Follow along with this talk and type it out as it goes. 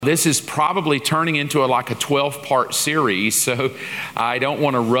This is probably turning into like a 12-part series, so I don't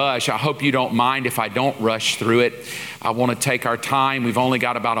want to rush. I hope you don't mind if I don't rush through it. I want to take our time. We've only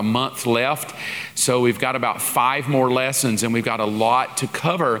got about a month left, so we've got about 5 more lessons, and we've got a lot to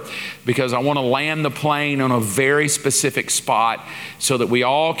cover because I want to land the plane on a very specific spot so that we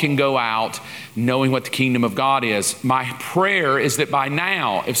all can go out knowing what the kingdom of God is. My prayer is that by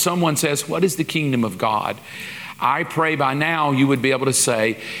now, if someone says, "What is the kingdom of God?" I pray by now you would be able to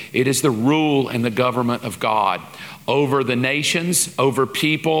say, it is the rule and the government of God over the nations, over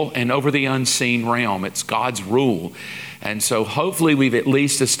people, and over the unseen realm. It's God's rule. And so hopefully we've at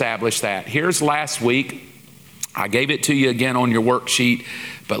least established that. Here's last week. I gave it to you again on your worksheet,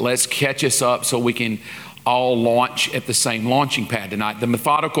 but let's catch us up so we can all launch at the same launching pad tonight. The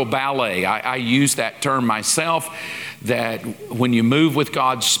methodical ballet, I use that term myself, that when you move with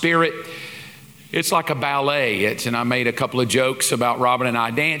God's Spirit, it's like a ballet. And I made a couple of jokes about Robin and I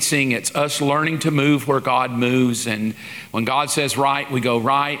dancing. It's us learning to move where God moves. And when God says right, we go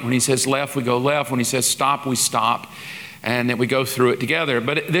right. When He says left, we go left. When He says stop, we stop. And then we go through it together.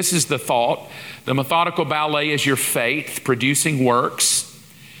 But this is the thought. The methodical ballet is your faith producing works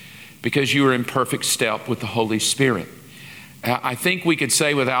because you are in perfect step with the Holy Spirit. I think we could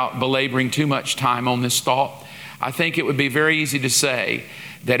say, without belaboring too much time on this thought, I think it would be very easy to say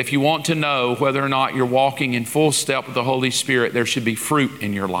that if you want to know whether or not you're walking in full step with the Holy Spirit, there should be fruit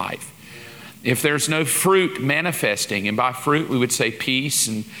in your life. If there's no fruit manifesting, and by fruit we would say peace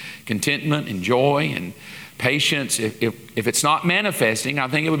and contentment and joy and patience, if it's not manifesting, I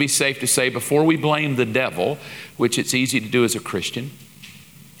think it would be safe to say, before we blame the devil, which it's easy to do as a Christian,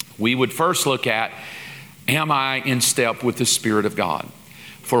 we would first look at, am I in step with the Spirit of God?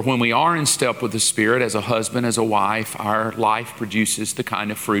 For when we are in step with the Spirit, as a husband, as a wife, our life produces the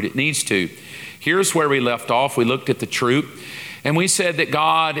kind of fruit it needs to. Here's where we left off. We looked at the troop, and we said that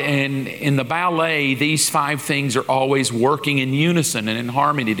God, and in the ballet, these 5 things are always working in unison and in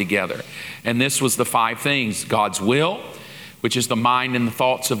harmony together. And this was the 5 things: God's will, which is the mind and the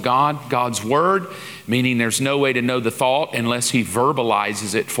thoughts of God; God's word, meaning there's no way to know the thought unless He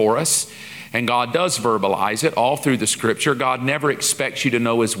verbalizes it for us. And God does verbalize it all through the Scripture. God never expects you to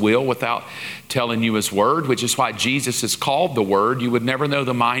know His will without telling you His word, which is why Jesus is called the Word. You would never know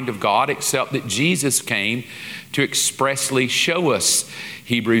the mind of God except that Jesus came to expressly show us.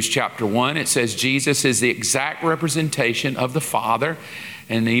 Hebrews chapter 1, it says Jesus is the exact representation of the Father.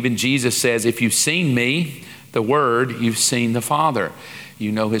 And even Jesus says, if you've seen me, the Word, you've seen the Father.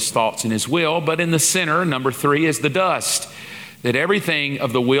 You know His thoughts and His will. But in the center, number 3, is the dust. That everything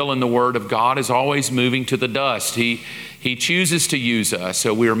of the will and the word of God is always moving to the dust. He chooses to use us,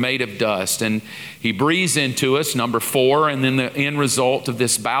 so we are made of dust. And He breathes into us, number 4. And then the end result of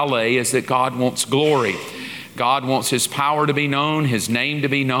this ballet is that God wants glory. God wants His power to be known, His name to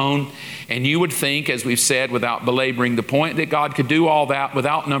be known. And you would think, as we've said, without belaboring the point, that God could do all that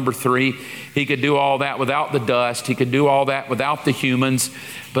without number 3. He could do all that without the dust. He could do all that without the humans.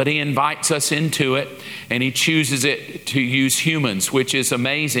 But He invites us into it, and He chooses it to use humans, which is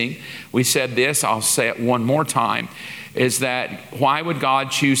amazing. We said this, I'll say it one more time, is that why would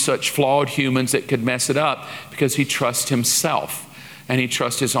God choose such flawed humans that could mess it up? Because He trusts Himself, and He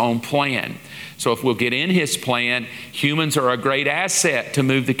trusts His own plan. So if we'll get in His plan, humans are a great asset to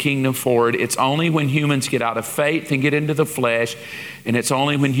move the kingdom forward. It's only when humans get out of faith and get into the flesh, and it's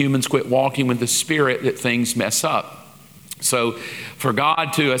only when humans quit walking with the Spirit that things mess up. So for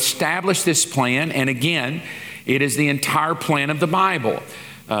God to establish this plan, and again, it is the entire plan of the Bible.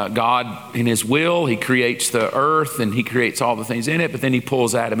 God, in His will, He creates the earth and He creates all the things in it, but then He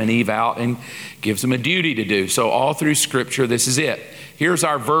pulls Adam and Eve out and gives them a duty to do. So all through Scripture, this is it. Here's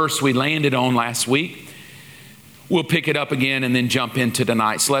our verse we landed on last week. We'll pick it up again and then jump into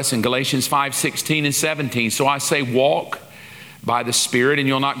tonight's lesson. Galatians 5:16 and 17. So I say, walk by the Spirit, and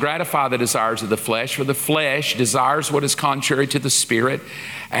you'll not gratify the desires of the flesh. For the flesh desires what is contrary to the Spirit,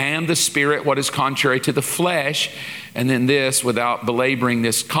 and the Spirit what is contrary to the flesh. And then this, without belaboring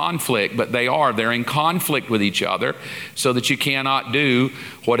this conflict, but they're in conflict with each other, so that you cannot do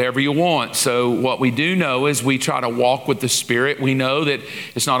whatever you want. So what we do know is we try to walk with the Spirit. We know that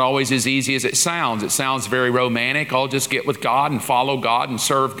it's not always as easy as it sounds. It sounds very romantic. I'll just get with God and follow God and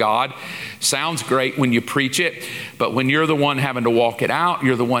serve God. Sounds great when you preach it, but when you're the one having to walk it out,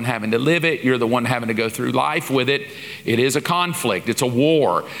 you're the one having to live it, you're the one having to go through life with it, it is a conflict. It's a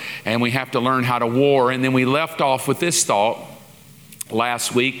war, and we have to learn how to war. And then we left off with this thought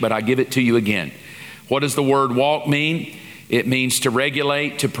last week, but I give it to you again. What does the word walk mean? It means to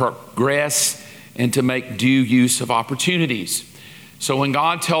regulate, to progress, and to make due use of opportunities. So when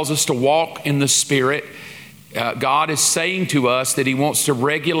God tells us to walk in the Spirit, God is saying to us that He wants to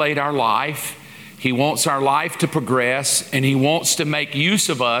regulate our life. He wants our life to progress, and He wants to make use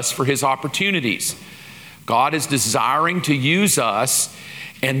of us for His opportunities. God is desiring to use us,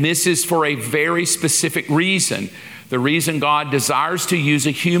 and this is for a very specific reason. The reason God desires to use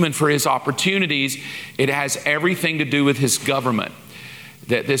a human for His opportunities, it has everything to do with His government.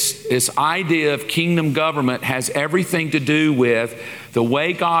 That this idea of kingdom government has everything to do with the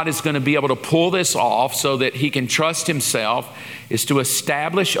way God is going to be able to pull this off so that He can trust Himself is to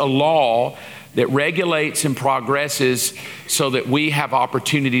establish a law that regulates and progresses so that we have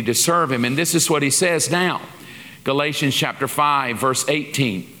opportunity to serve Him. And this is what He says now. Galatians chapter 5, verse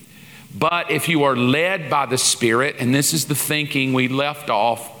 18. But if you are led by the Spirit, and this is the thinking we left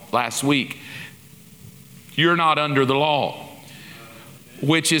off last week, you're not under the law.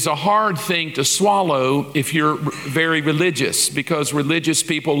 Which is a hard thing to swallow if you're very religious, because religious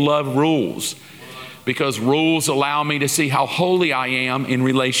people love rules. Because rules allow me to see how holy I am in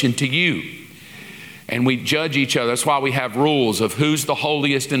relation to you. And we judge each other. That's why we have rules of who's the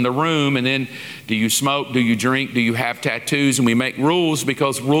holiest in the room, and then do you smoke, do you drink, do you have tattoos? And we make rules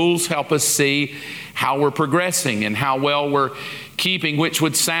because rules help us see how we're progressing and how well we're keeping, which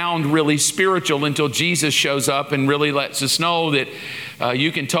would sound really spiritual until Jesus shows up and really lets us know that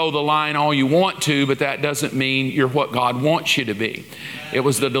you can toe the line all you want to, but that doesn't mean you're what God wants you to be. It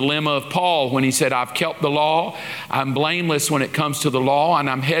was the dilemma of Paul when he said, I've kept the law, I'm blameless when it comes to the law, and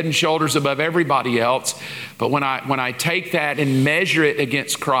I'm head and shoulders above everybody else. But when I take that and measure it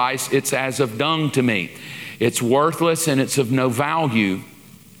against Christ, it's as of dung to me. It's worthless and it's of no value.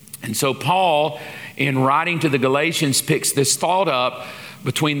 And so Paul, in writing to the Galatians, picks this thought up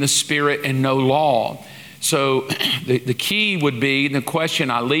between the Spirit and no law. So the key would be, the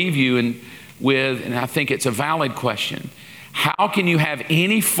question I leave you with, and I think it's a valid question, how can you have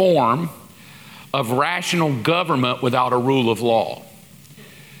any form of rational government without a rule of law?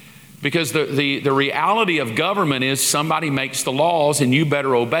 Because the reality of government is somebody makes the laws and you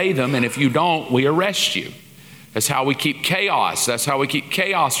better obey them, and if you don't, we arrest you. That's how we keep chaos. That's how we keep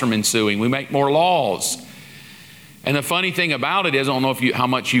chaos from ensuing. We make more laws. And the funny thing about it is, I don't know how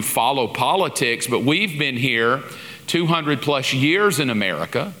much you follow politics, but we've been here 200 plus years in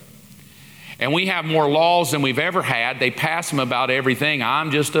America, and we have more laws than we've ever had. They pass them about everything.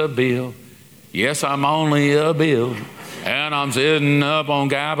 I'm just a bill. Yes, I'm only a bill. And I'm sitting up on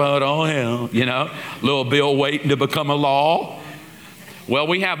Capitol Hill. You know, little bill waiting to become a law. Well,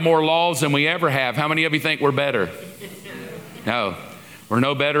 we have more laws than we ever have. How many of you think we're better? No, we're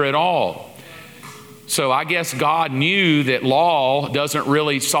no better at all. So I guess God knew that law doesn't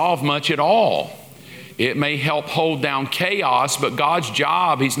really solve much at all. It may help hold down chaos, but God's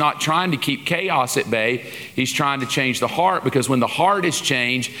job, He's not trying to keep chaos at bay. He's trying to change the heart, because when the heart is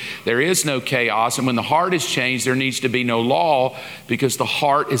changed, there is no chaos. And when the heart is changed, there needs to be no law, because the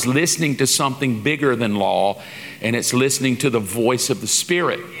heart is listening to something bigger than law, and it's listening to the voice of the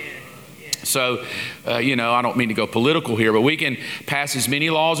Spirit. So, I don't mean to go political here, but we can pass as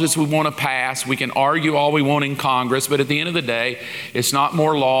many laws as we want to pass. We can argue all we want in Congress, but at the end of the day, it's not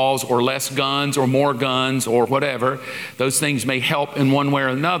more laws or less guns or more guns or whatever. Those things may help in one way or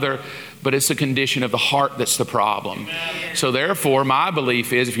another, but it's the condition of the heart that's the problem. So therefore, my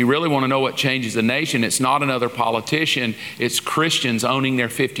belief is, if you really want to know what changes a nation, it's not another politician, it's Christians owning their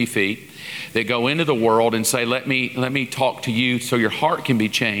 50 feet that go into the world and say, let me talk to you so your heart can be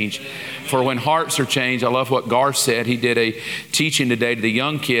changed. For when hearts are changed, I love what Garth said. He did a teaching today to the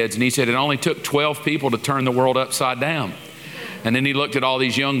young kids, and he said it only took 12 people to turn the world upside down. And then he looked at all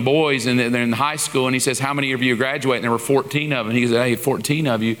these young boys, and they're in high school, and he says, how many of you graduate? And there were 14 of them. And he said, hey, 14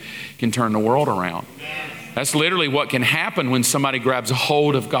 of you can turn the world around. That's literally what can happen when somebody grabs a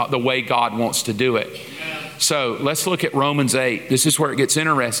hold of God, the way God wants to do it. So let's look at Romans 8. This is where it gets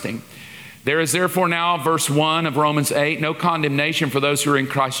interesting. There is therefore now, verse 1 of Romans 8, no condemnation for those who are in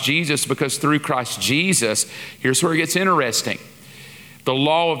Christ Jesus, because through Christ Jesus, here's where it gets interesting. The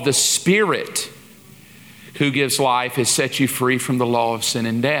law of the Spirit who gives life has set you free from the law of sin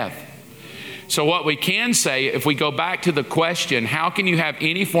and death. So what we can say, if we go back to the question, how can you have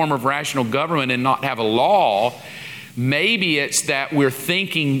any form of rational government and not have a law? Maybe it's that we're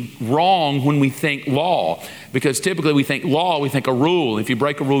thinking wrong when we think law. Because typically we think law, we think a rule. If you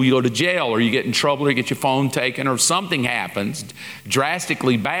break a rule, you go to jail, or you get in trouble, or you get your phone taken, or something happens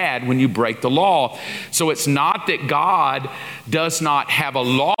drastically bad when you break the law. So it's not that God does not have a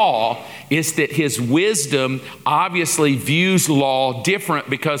law, it's that His wisdom obviously views law different,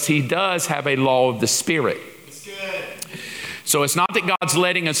 because He does have a law of the Spirit. So it's not that God's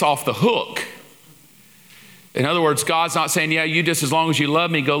letting us off the hook. In other words, God's not saying, yeah, you just as long as you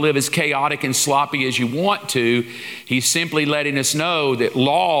love me, go live as chaotic and sloppy as you want to. He's simply letting us know that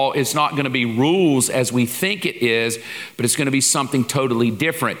law is not going to be rules as we think it is, but it's going to be something totally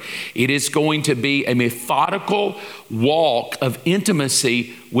different. It is going to be a methodical walk of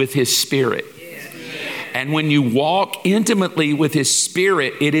intimacy with His Spirit. And when you walk intimately with His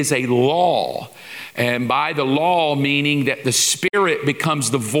Spirit, it is a law. And by the law, meaning that the Spirit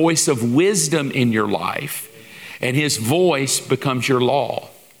becomes the voice of wisdom in your life, and His voice becomes your law.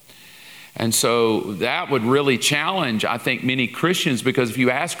 And so that would really challenge, I think, many Christians, because if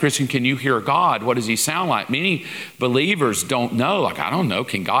you ask Christian, can you hear God? What does He sound like? Many believers don't know. Like, I don't know.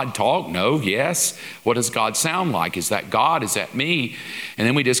 Can God talk? No. Yes. What does God sound like? Is that God? Is that me? And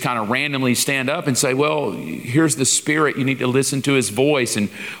then we just kind of randomly stand up and say, well, here's the Spirit. You need to listen to His voice and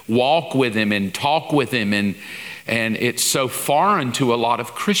walk with Him and talk with Him. And it's so foreign to a lot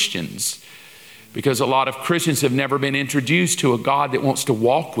of Christians, because a lot of Christians have never been introduced to a God that wants to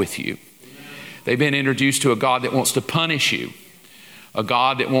walk with you. They've been introduced to a God that wants to punish you, a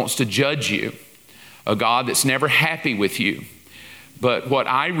God that wants to judge you, a God that's never happy with you. But what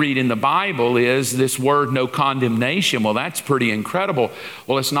I read in the Bible is this word, no condemnation. Well, that's pretty incredible.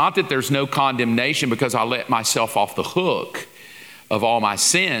 Well, it's not that there's no condemnation because I let myself off the hook of all my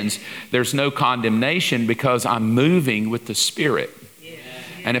sins. There's no condemnation because I'm moving with the Spirit.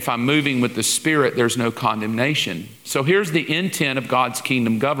 And if I'm moving with the Spirit, there's no condemnation. So here's the intent of God's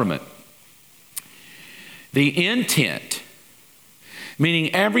kingdom government. The intent,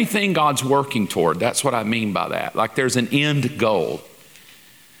 meaning everything God's working toward. That's what I mean by that. Like there's an end goal.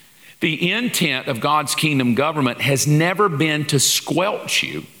 The intent of God's kingdom government has never been to squelch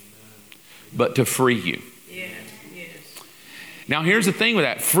you, but to free you. Yes, yes. Now here's the thing with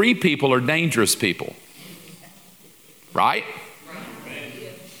that. Free people are dangerous people. Right?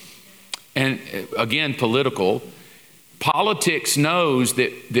 And again, politics knows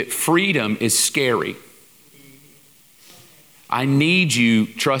that freedom is scary. I need you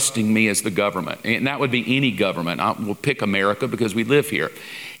trusting me as the government. And that would be any government. We'll pick America because we live here.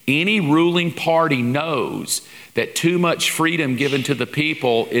 Any ruling party knows that too much freedom given to the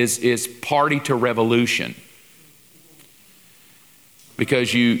people is party to revolution.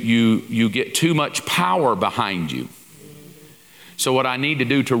 Because you get too much power behind you. So what I need to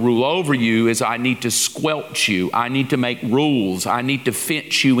do to rule over you is I need to squelch you. I need to make rules. I need to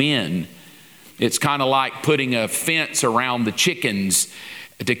fence you in. It's kind of like putting a fence around the chickens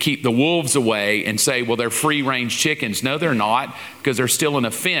to keep the wolves away and say, well, they're free-range chickens. No, they're not, because they're still in a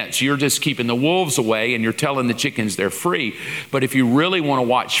fence. You're just keeping the wolves away and you're telling the chickens they're free. But if you really want to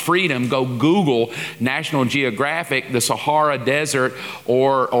watch freedom, go Google National Geographic, the Sahara Desert,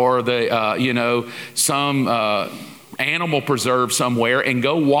 or the, some animal preserve somewhere, and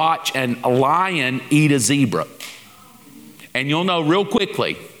go watch a lion eat a zebra. And you'll know real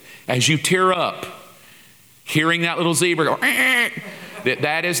quickly, as you tear up, hearing that little zebra go,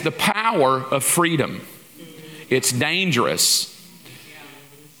 that is the power of freedom. It's dangerous.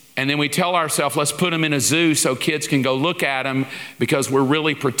 And then we tell ourselves, let's put them in a zoo so kids can go look at them, because we're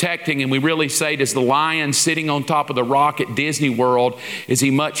really protecting. And we really say, does the lion sitting on top of the rock at Disney World, is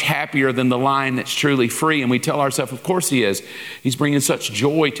he much happier than the lion that's truly free? And we tell ourselves, of course he is. He's bringing such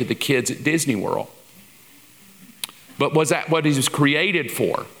joy to the kids at Disney World. But was that what he was created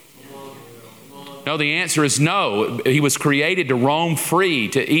for? No, the answer is no. He was created to roam free,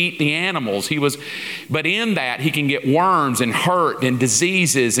 to eat the animals. But in that, he can get worms and hurt and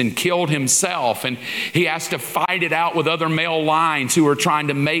diseases and killed himself. And he has to fight it out with other male lions who are trying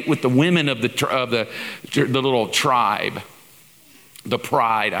to mate with the women of the little tribe. The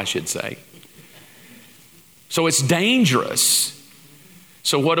pride, I should say. So it's dangerous.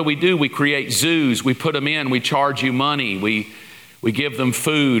 So what do? We create zoos. We put them in. We charge you money. We give them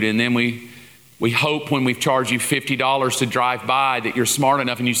food, and then we hope when we've charged you $50 to drive by that you're smart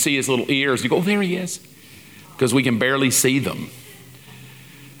enough and you see his little ears. You go, oh, there he is. Because we can barely see them.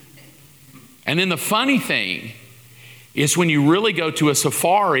 And then the funny thing is, when you really go to a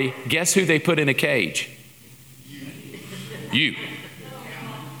safari, guess who they put in a cage? You.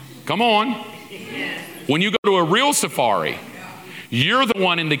 Come on. When you go to a real safari, you're the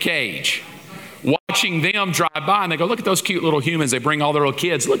one in the cage, watching them drive by, and they go, look at those cute little humans. They bring all their little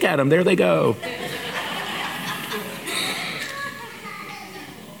kids. Look at them. There they go.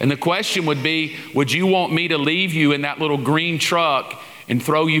 And the question would be, would you want me to leave you in that little green truck and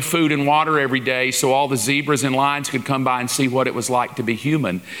throw you food and water every day so all the zebras and lions could come by and see what it was like to be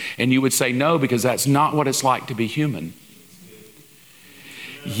human? And you would say no, because that's not what it's like to be human.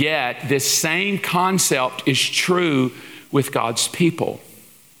 Yet this same concept is true with God's people.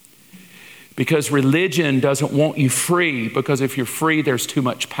 Because religion doesn't want you free, because if you're free, there's too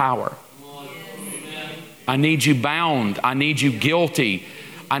much power. I need you bound. I need you guilty.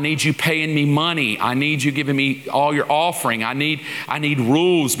 I need you paying me money. I need you giving me all your offering. I need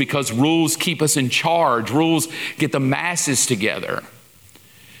rules, because rules keep us in charge. Rules get the masses together.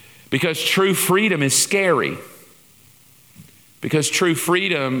 Because true freedom is scary. Because true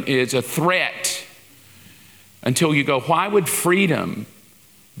freedom is a threat until you go, why would freedom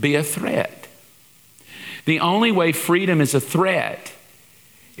be a threat? The only way freedom is a threat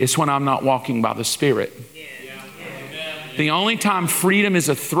is when I'm not walking by the Spirit. The only time freedom is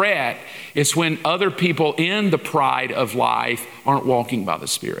a threat is when other people in the pride of life aren't walking by the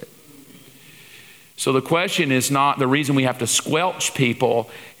Spirit. So the question is not, the reason we have to squelch people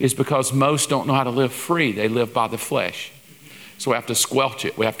is because most don't know how to live free. They live by the flesh. So we have to squelch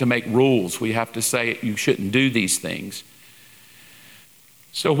it. We have to make rules. We have to say you shouldn't do these things.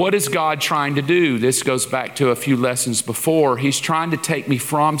 So what is God trying to do? This goes back to a few lessons before. He's trying to take me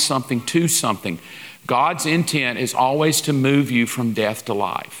from something to something. God's intent is always to move you from death to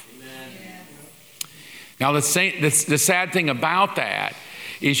life. Amen. Now the sad thing about that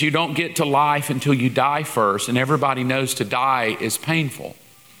is you don't get to life until you die first, and everybody knows to die is painful.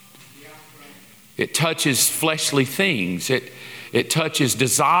 It touches fleshly things. It touches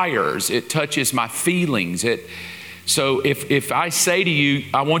desires. It touches my feelings. So if I say to you,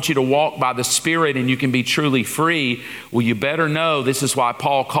 I want you to walk by the Spirit and you can be truly free, well, you better know this is why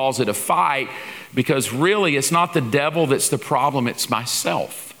Paul calls it a fight, because really it's not the devil that's the problem, it's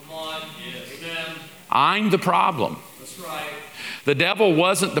myself. Come on. Yes. I'm the problem. That's right. The devil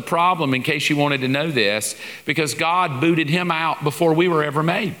wasn't the problem, in case you wanted to know this, because God booted him out before we were ever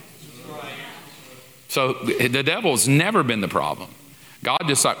made. That's right. So the devil's never been the problem. God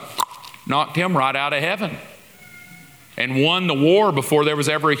just knocked him right out of heaven and won the war before there was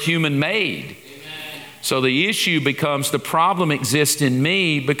ever a human made. Amen. So the issue becomes, the problem exists in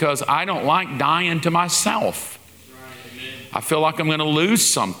me because I don't like dying to myself. Right. I feel like I'm going to lose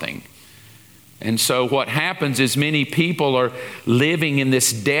something. And so what happens is many people are living in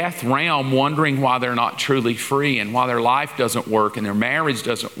this death realm, wondering why they're not truly free and why their life doesn't work and their marriage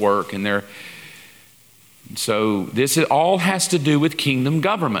doesn't work. So this all has to do with kingdom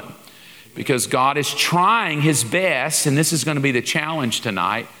government. Because God is trying His best, and this is going to be the challenge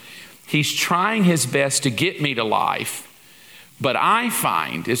tonight. He's trying His best to get me to life. But I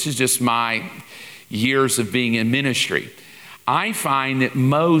find, this is just my years of being in ministry, I find that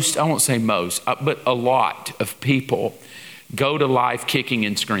I won't say most, but a lot of people go to life kicking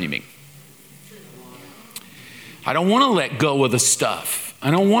and screaming. I don't want to let go of the stuff. I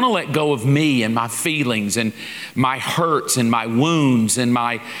don't want to let go of me and my feelings and my hurts and my wounds and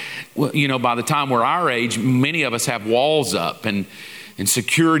by the time we're our age, many of us have walls up and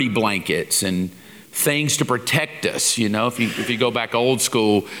security blankets and things to protect us. If you go back old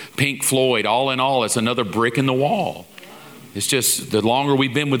school, Pink Floyd, all in all, it's another brick in the wall. It's just the longer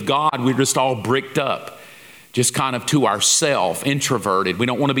we've been with God, we're just all bricked up. Just kind of to ourselves, introverted. We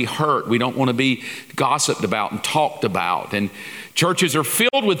don't want to be hurt. We don't want to be gossiped about and talked about. And churches are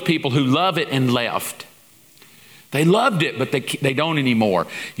filled with people who love it and left. They loved it, but they don't anymore.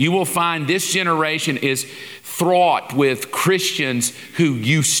 You will find this generation is fraught with Christians who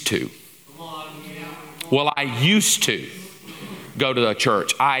used to. Well, I used to go to a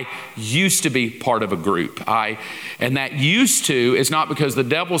church. I used to be part of a group. And that used to is not because the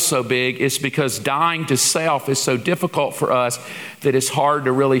devil's so big, it's because dying to self is so difficult for us that it's hard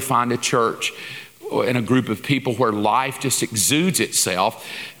to really find a church in a group of people where life just exudes itself,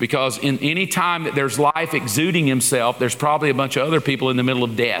 because in any time that there's life exuding himself, there's probably a bunch of other people in the middle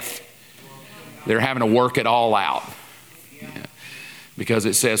of death. They're having to work it all out. Yeah. Because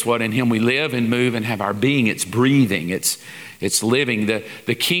it says, what in him we live and move and have our being. It's breathing. It's living.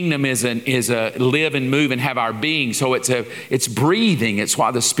 The kingdom is a live and move and have our being. So it's breathing. It's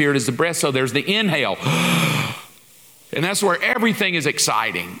why the Spirit is the breath. So there's the inhale. And that's where everything is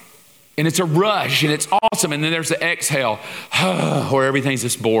exciting. And it's a rush and it's awesome. And then there's the exhale where everything's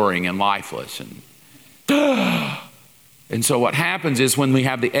just boring and lifeless. And so what happens is when we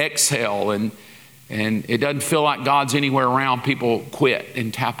have the exhale and it doesn't feel like God's anywhere around, people quit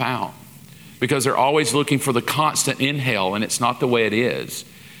and tap out. Because they're always looking for the constant inhale, and it's not the way it is.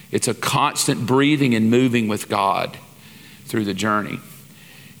 It's a constant breathing and moving with God through the journey.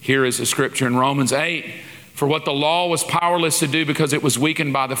 Here is a scripture in Romans 8. For what the law was powerless to do because it was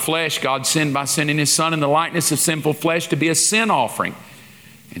weakened by the flesh, God sinned by sending His Son in the likeness of sinful flesh to be a sin offering.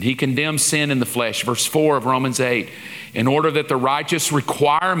 And He condemned sin in the flesh. Verse 4 of Romans 8. In order that the righteous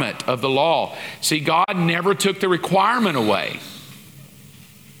requirement of the law. See, God never took the requirement away.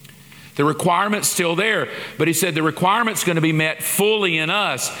 The requirement's still there, but he said the requirement's going to be met fully in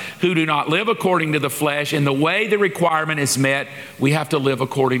us who do not live according to the flesh. And the way the requirement is met, we have to live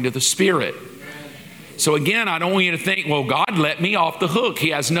according to the Spirit. So again, I don't want you to think, well, God let me off the hook. He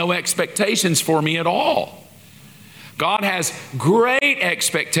has no expectations for me at all. God has great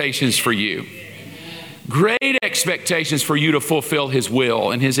expectations for you. Great expectations for you to fulfill His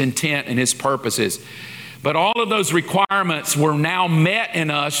will and His intent and His purposes. But all of those requirements were now met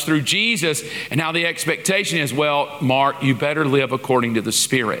in us through Jesus. And now the expectation is, well, Mark, you better live according to the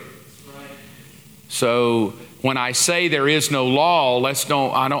Spirit. Right. So when I say there is no law,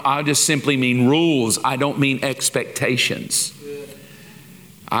 I just simply mean rules. I don't mean expectations.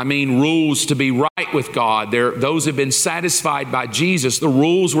 I mean rules to be right with God. Those have been satisfied by Jesus. The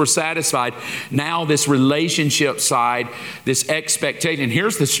rules were satisfied. Now this relationship side, this expectation. And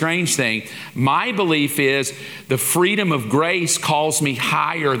here's the strange thing. My belief is the freedom of grace calls me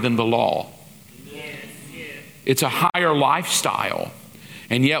higher than the law. It's a higher lifestyle.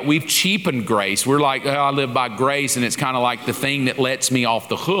 And yet we've cheapened grace. We're like, oh, I live by grace, and it's kind of like the thing that lets me off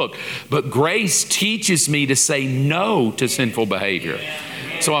the hook. But grace teaches me to say no to sinful behavior.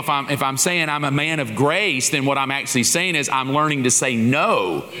 So if I'm saying I'm a man of grace, then what I'm actually saying is I'm learning to say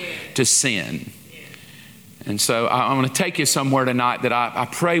no to sin. And so I'm going to take you somewhere tonight that I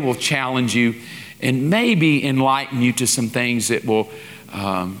pray will challenge you and maybe enlighten you to some things that will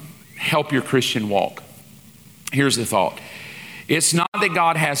help your Christian walk. Here's the thought. It's not that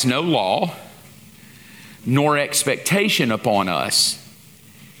God has no law nor expectation upon us.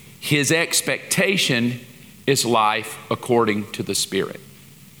 His expectation is life according to the Spirit.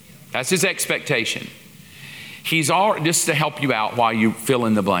 That's His expectation. Just to help you out while you fill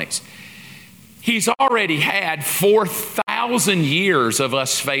in the blanks. He's already had 4,000 years of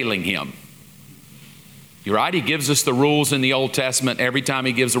us failing Him. You're right, He gives us the rules in the Old Testament. Every time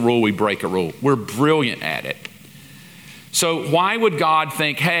He gives a rule, we break a rule. We're brilliant at it. So why would God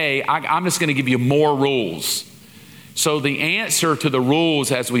think, hey, I'm just going to give you more rules? So the answer to the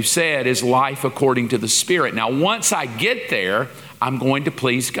rules, as we've said, is life according to the Spirit. Now, once I get there, I'm going to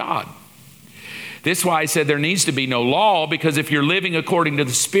please God. This is why I said there needs to be no law, because if you're living according to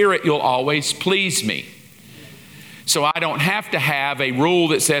the Spirit, you'll always please me. So I don't have to have a rule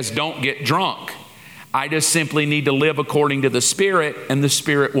that says don't get drunk. I just simply need to live according to the Spirit, and the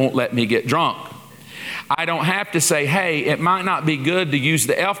Spirit won't let me get drunk. I don't have to say, hey, it might not be good to use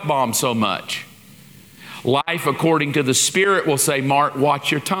the F-bomb so much. Life according to the Spirit will say, Mark,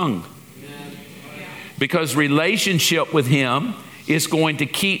 watch your tongue. Because relationship with Him is going to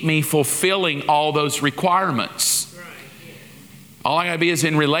keep me fulfilling all those requirements. All I got to be is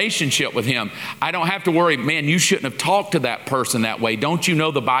in relationship with Him. I don't have to worry, man, you shouldn't have talked to that person that way. Don't you know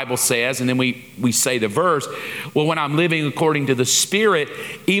the Bible says, and then we say the verse. Well, when I'm living according to the Spirit,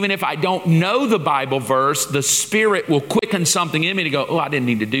 even if I don't know the Bible verse, the Spirit will quicken something in me to go, oh, I didn't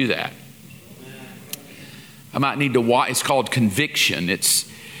need to do that. I might need to watch. It's called conviction. It's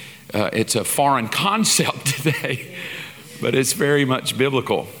a foreign concept today, but it's very much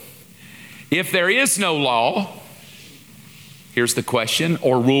biblical. If there is no law, here's the question,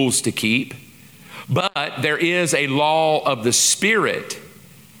 or rules to keep, but there is a law of the Spirit,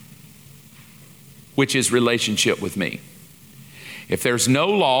 which is relationship with me. If there's no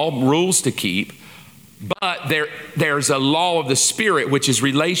law, rules to keep, but there's a law of the Spirit, which is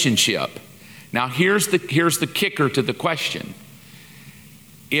relationship. Now here's the kicker to the question.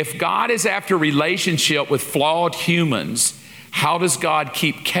 If God is after relationship with flawed humans, how does God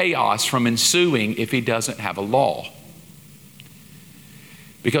keep chaos from ensuing if He doesn't have a law?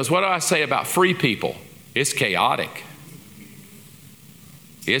 Because what do I say about free people? It's chaotic.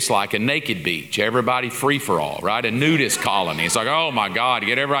 It's like a naked beach. Everybody free for all, right? A nudist colony. It's like, oh my God, to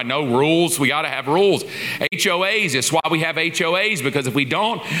get everybody, no rules. We got to have rules. HOAs, it's why we have HOAs, because if we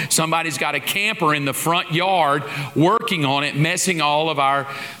don't, somebody's got a camper in the front yard working on it, messing all of our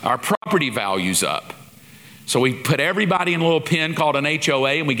property values up. So we put everybody in a little pen called an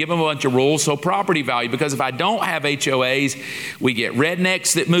HOA, and we give them a bunch of rules, so property value. Because if I don't have HOAs, we get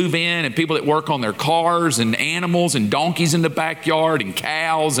rednecks that move in and people that work on their cars and animals and donkeys in the backyard and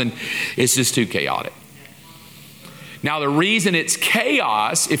cows, and it's just too chaotic. Now the reason it's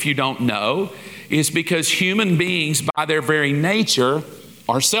chaos, if you don't know, is because human beings by their very nature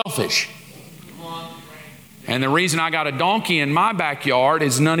are selfish. And the reason I got a donkey in my backyard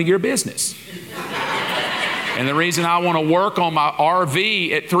is none of your business. And the reason I want to work on my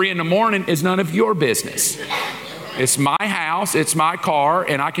RV at 3 a.m. is none of your business. It's my house, it's my car,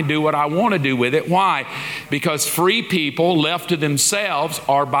 and I can do what I want to do with it. Why? Because free people left to themselves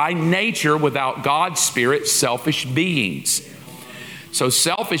are by nature, without God's Spirit, selfish beings. So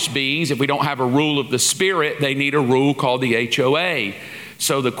selfish beings, if we don't have a rule of the Spirit, they need a rule called the HOA.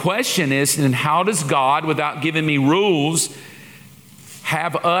 So the question is, then how does God, without giving me rules,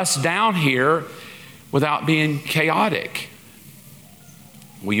 have us down here without being chaotic?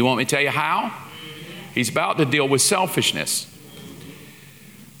 Well, you want me to tell you how? He's about to deal with selfishness.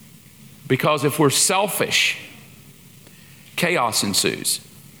 Because if we're selfish, chaos ensues.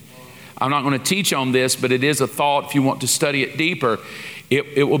 I'm not going to teach on this, but it is a thought if you want to study it deeper.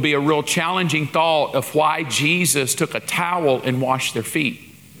 It will be a real challenging thought of why Jesus took a towel and washed their feet.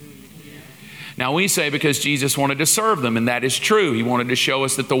 Now we say because Jesus wanted to serve them, and that is true. He wanted to show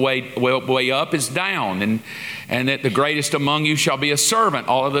us that the way up is down, and that the greatest among you shall be a servant.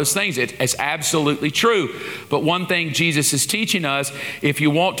 All of those things. It's absolutely true. But one thing Jesus is teaching us, if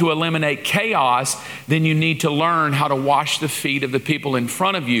you want to eliminate chaos, then you need to learn how to wash the feet of the people in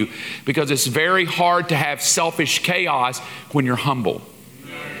front of you, because it's very hard to have selfish chaos when you're humble.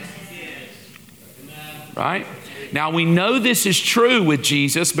 Right? Now, we know this is true with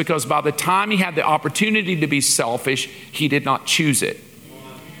Jesus because by the time he had the opportunity to be selfish, he did not choose it.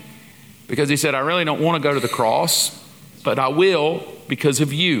 Because he said, I really don't want to go to the cross, but I will because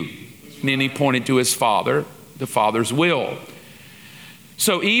of you. And then he pointed to his Father, the Father's will.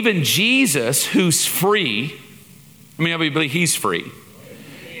 So even Jesus, who's free, I mean, I believe he's free.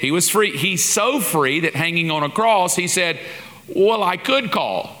 He was free. He's so free that hanging on a cross, he said, well, I could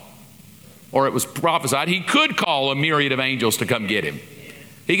call. Or it was prophesied, he could call a myriad of angels to come get him.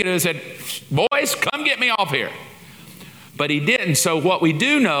 He could have said, boys, come get me off here. But he didn't. So what we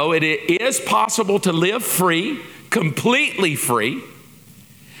do know, it is possible to live free, completely free,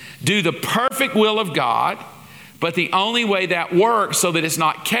 do the perfect will of God, but the only way that works so that it's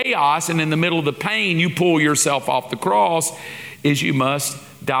not chaos and in the middle of the pain you pull yourself off the cross is you must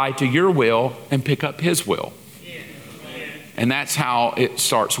die to your will and pick up his will. And that's how it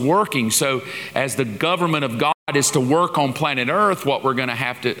starts working. So as the government of God is to work on planet Earth, what we're going to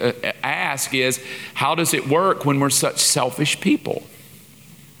have to ask is, how does it work when we're such selfish people?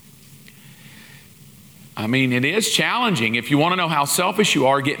 I mean, it is challenging. If you want to know how selfish you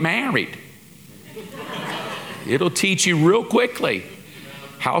are, get married. It'll teach you real quickly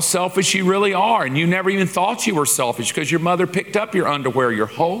how selfish you really are. And you never even thought you were selfish because your mother picked up your underwear your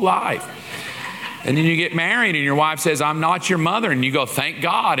whole life. And then you get married and your wife says, I'm not your mother. And you go, thank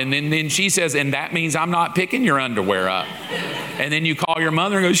God. And then she says, and that means I'm not picking your underwear up. And then you call your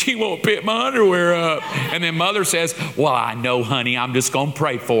mother and go, she won't pick my underwear up. And then mother says, well, I know, honey, I'm just going to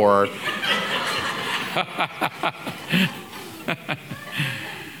pray for her.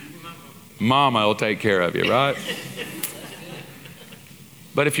 Mama will take care of you, right?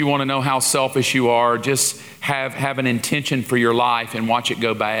 But if you want to know how selfish you are, just have an intention for your life and watch it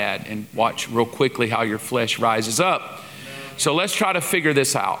go bad and watch real quickly how your flesh rises up. So let's try to figure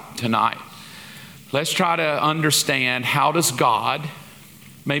this out tonight. Let's try to understand, how does God,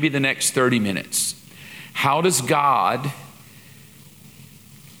 maybe the next 30 minutes, how does God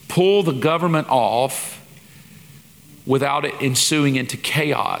pull the government off without it ensuing into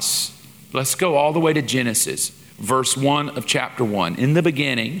chaos? Let's go all the way to Genesis, verse 1 of chapter 1. In the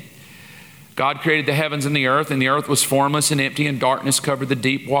beginning, God created the heavens and the earth was formless and empty, and darkness covered the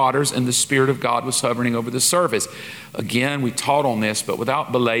deep waters, and the Spirit of God was hovering over the surface. Again, we taught on this, but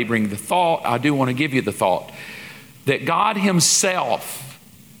without belaboring the thought, I do want to give you the thought that God himself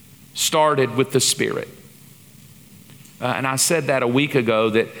started with the Spirit. And I said that a week ago,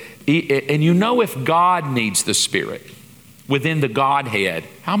 that and you know, if God needs the Spirit within the Godhead,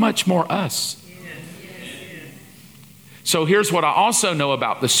 how much more us? So here's what I also know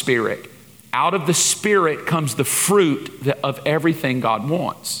about the Spirit. Out of the Spirit comes the fruit of everything God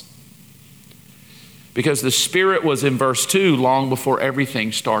wants. Because the Spirit was in verse 2 long before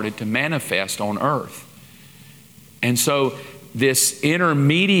everything started to manifest on earth. And so this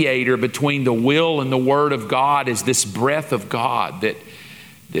intermediator between the will and the Word of God is this breath of God that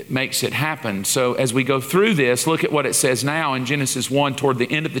makes it happen. So as we go through this, look at what it says now in Genesis 1 toward the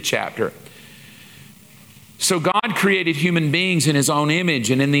end of the chapter. So God created human beings in his own image,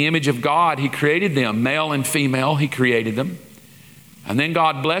 and in the image of God he created them. Male and female, he created them. And then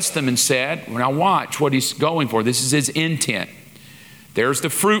God blessed them and said, now watch what he's going for. This is his intent. There's the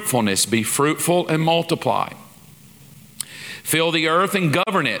fruitfulness. Be fruitful and multiply. Fill the earth and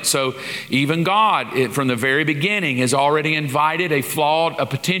govern it. So even God, from the very beginning, has already invited a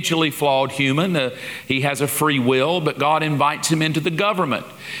potentially flawed human. He has a free will, but God invites him into the government.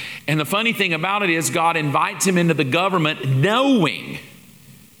 And the funny thing about it is, God invites him into the government knowing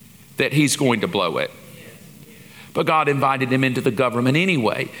that he's going to blow it. But God invited him into the government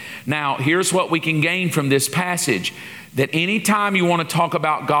anyway. Now, here's what we can gain from this passage. That anytime you want to talk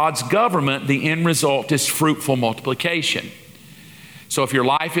about God's government, the end result is fruitful multiplication. So if your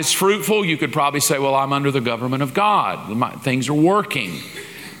life is fruitful, you could probably say, well, I'm under the government of God. Things are working.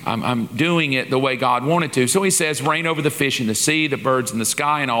 I'm doing it the way God wanted to. So he says, reign over the fish in the sea, the birds in the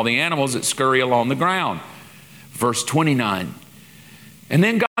sky, and all the animals that scurry along the ground. Verse 29. And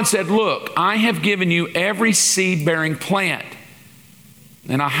then God said, look, I have given you every seed-bearing plant.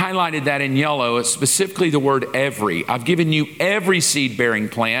 And I highlighted that in yellow. It's specifically the word every. I've given you every seed-bearing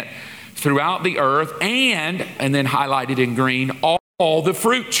plant throughout the earth and then highlighted in green, all the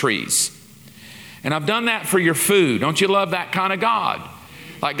fruit trees. And I've done that for your food. Don't you love that kind of God?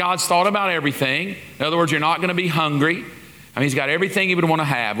 Like God's thought about everything. In other words, you're not going to be hungry. I mean, he's got everything he would want to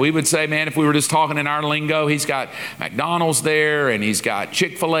have. We would say, man, if we were just talking in our lingo, he's got McDonald's there, and he's got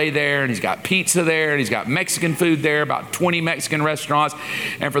Chick-fil-A there, and he's got pizza there, and he's got Mexican food there, about 20 Mexican restaurants.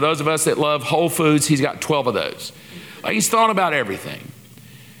 And for those of us that love Whole Foods, he's got 12 of those. Like, he's thought about everything.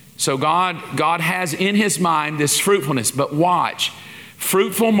 So God has in his mind this fruitfulness. But watch,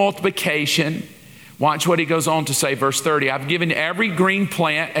 fruitful multiplication. Watch what he goes on to say, verse 30. I've given every green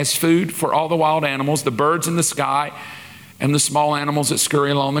plant as food for all the wild animals, the birds in the sky, and the small animals that scurry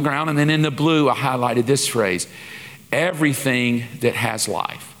along the ground. And then in the blue, I highlighted this phrase, everything that has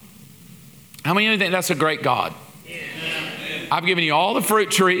life. How many of you think that's a great God? Yeah. I've given you all the fruit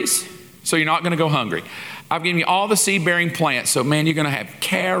trees, so you're not going to go hungry. I've given you all the seed-bearing plants, so man, you're going to have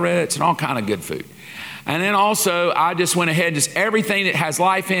carrots and all kind of good food. And then also, I just went ahead, just everything that has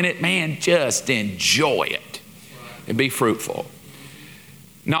life in it, man, just enjoy it and be fruitful.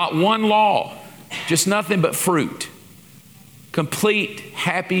 Not one law, just nothing but fruit. Complete,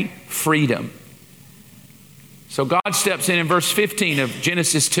 happy freedom. So God steps in verse 15 of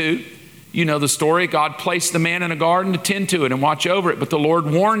Genesis 2. You know the story. God placed the man in a garden to tend to it and watch over it, but the Lord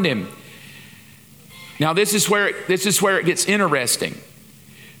warned him. Now this is where it gets interesting.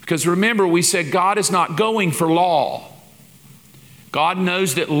 Because remember, we said God is not going for law. God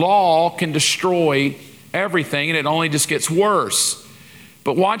knows that law can destroy everything, and it only just gets worse.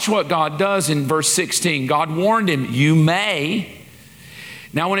 But watch what God does in verse 16. God warned him, you may.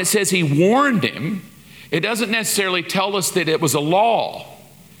 Now when it says he warned him, it doesn't necessarily tell us that it was a law.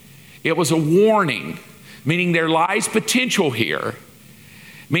 It was a warning, meaning there lies potential here.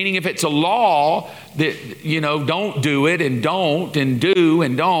 Meaning if it's a law that, don't do it and don't and do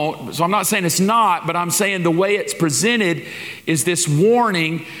and don't. So I'm not saying it's not, but I'm saying the way it's presented is this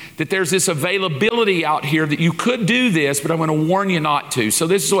warning that there's this availability out here that you could do this, but I'm going to warn you not to. So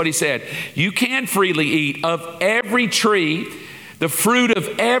this is what he said. You can freely eat of every tree, the fruit of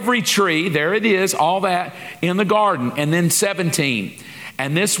every tree. There it is, all that in the garden. And then 17.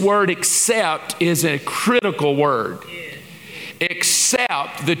 And this word except is a critical word.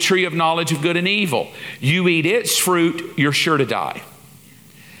 Except the tree of knowledge of good and evil. You eat its fruit, you're sure to die.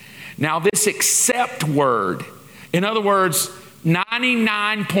 Now this except word, in other words,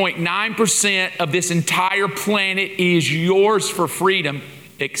 99.9% of this entire planet is yours for freedom,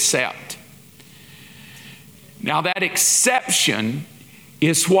 except. Now that exception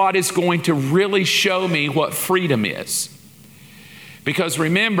is what is going to really show me what freedom is. Because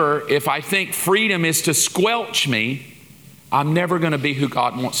remember, if I think freedom is to squelch me, I'm never going to be who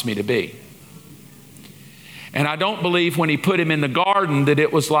God wants me to be. And I don't believe when he put him in the garden that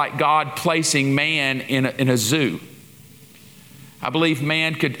it was like God placing man in a zoo. I believe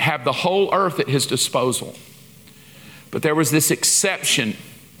man could have the whole earth at his disposal. But there was this exception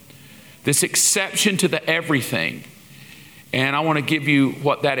to the everything. And I want to give you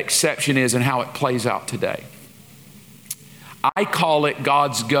what that exception is and how it plays out today. I call it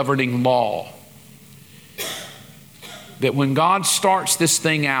God's governing law. That when God starts this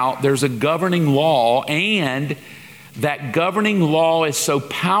thing out, there's a governing law, and that governing law is so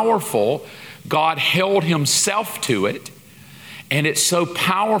powerful, God held himself to it, and it's so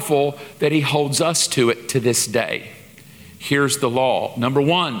powerful that he holds us to it to this day. Here's the law. Number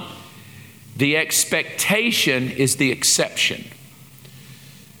one, the expectation is the exception.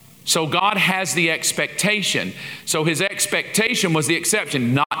 So God has the expectation. So his expectation was the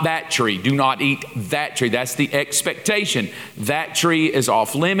exception, not that tree. Do not eat that tree. That's the expectation. That tree is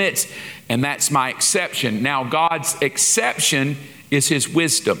off limits, and that's my exception. Now, God's exception is his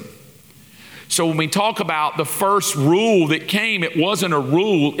wisdom. So when we talk about the first rule that came, it wasn't a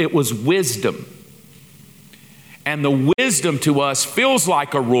rule, it was wisdom. And the wisdom to us feels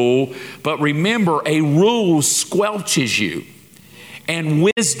like a rule, but remember, a rule squelches you. And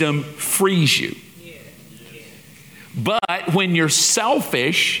wisdom frees you. But when you're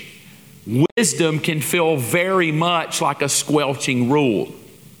selfish, Wisdom can feel very much like a squelching rule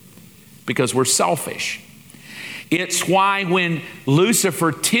because we're selfish. It's why when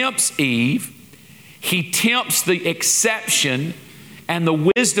Lucifer tempts Eve, he tempts the exception and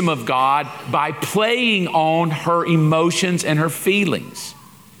the wisdom of God by playing on her emotions and her feelings.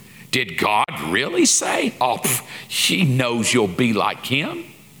 Did God really say, she knows you'll be like him?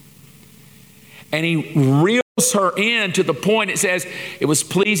 And he reels her in to the point it says, it was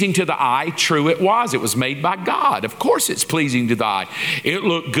pleasing to the eye. True it was. It was made by God. Of course it's pleasing to the eye. It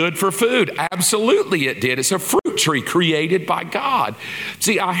looked good for food. Absolutely it did. It's a fruit tree created by God.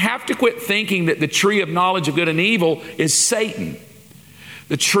 See, I have to quit thinking that the tree of knowledge of good and evil is Satan.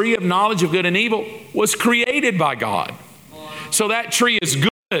 The tree of knowledge of good and evil was created by God. So that tree is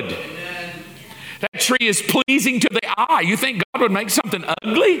good. That tree is pleasing to the eye. You think God would make something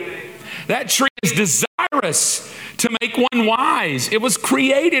ugly? That tree is desirous to make one wise. It was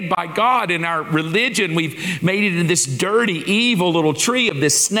created by God. In our religion, we've made it into this dirty, evil little tree of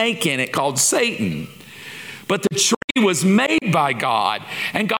this snake in it called Satan. But the tree was made by God.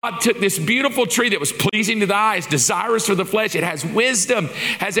 And God took this beautiful tree that was pleasing to the eyes, desirous for the flesh. It has wisdom,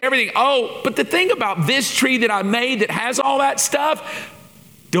 has everything. Oh, but the thing about this tree that I made that has all that stuff,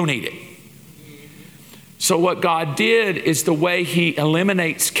 don't eat it. So what God did is the way he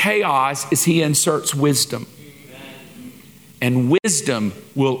eliminates chaos is he inserts wisdom. And wisdom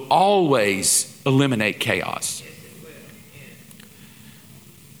will always eliminate chaos.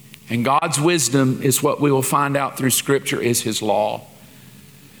 And God's wisdom is what we will find out through Scripture is his law.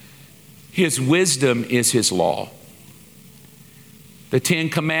 His wisdom is his law. The 10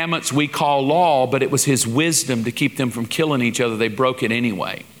 Commandments we call law, but it was his wisdom to keep them from killing each other. They broke it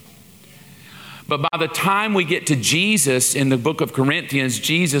anyway. But by the time we get to Jesus in the book of Corinthians,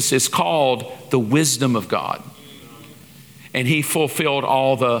 Jesus is called the wisdom of God. And he fulfilled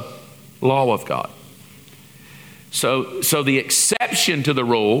all the law of God. So the exception to the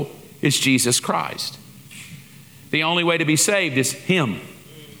rule is Jesus Christ. The only way to be saved is him.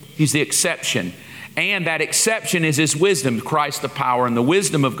 He's the exception. And that exception is his wisdom, Christ the power and the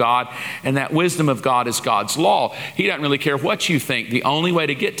wisdom of God. And that wisdom of God is God's law. He doesn't really care what you think. The only way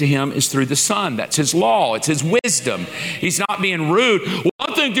to get to him is through the Son. That's his law. It's his wisdom. He's not being rude. Well,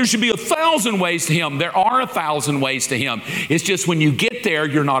 I think there should be 1,000 ways to him. There are 1,000 ways to him. It's just when you get there,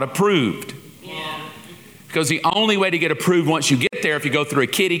 you're not approved. Because the only way to get approved once you get there, if you go through a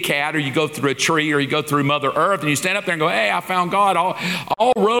kitty cat or you go through a tree or you go through Mother Earth and you stand up there and go, hey, I found God.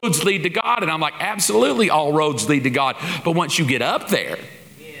 All roads lead to God. And I'm like, absolutely all roads lead to God. But once you get up there,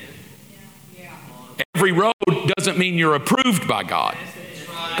 every road doesn't mean you're approved by God.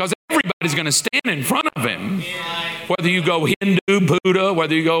 Because everybody's going to stand in front of him. Whether you go Hindu, Buddha,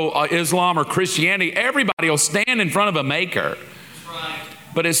 whether you go Islam or Christianity, everybody will stand in front of a maker.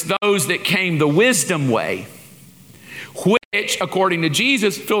 But it's those that came the wisdom way, which, according to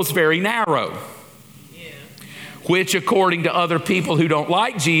Jesus, feels very narrow. Which, according to other people who don't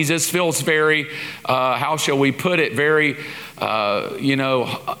like Jesus, feels very, how shall we put it, very,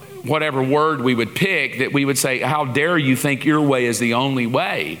 whatever word we would pick, that we would say, how dare you think your way is the only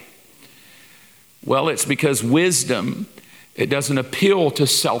way? Well, it's because wisdom, it doesn't appeal to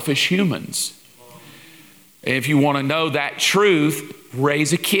selfish humans. If you want to know that truth,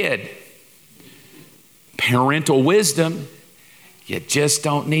 raise a kid. Parental wisdom, you just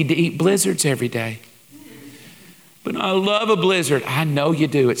don't need to eat blizzards every day. But I love a blizzard. I know you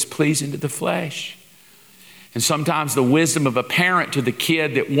do. It's pleasing to the flesh. And sometimes the wisdom of a parent to the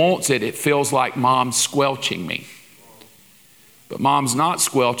kid that wants it, it feels like mom's squelching me. But mom's not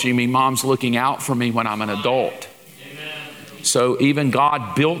squelching me. Mom's looking out for me when I'm an adult. So even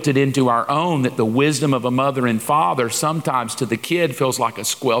God built it into our own that the wisdom of a mother and father sometimes to the kid feels like a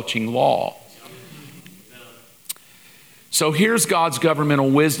squelching law. So here's God's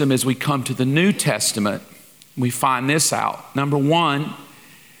governmental wisdom as we come to the New Testament. We find this out. Number one,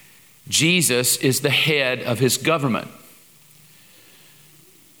 Jesus is the head of his government.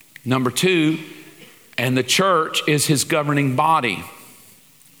 Number two, and the church is his governing body.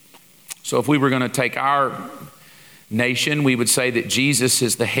 So if we were going to take our nation, we would say that Jesus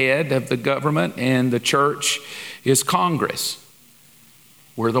is the head of the government and the church is Congress.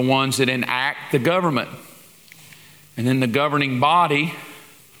 We're the ones that enact the government. And then the governing body,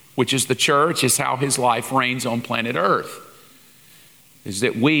 which is the church, is how his life reigns on planet Earth. Is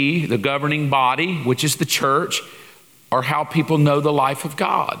that we, the governing body, which is the church, are how people know the life of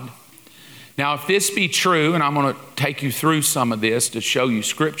God. Now, if this be true, and I'm going to take you through some of this to show you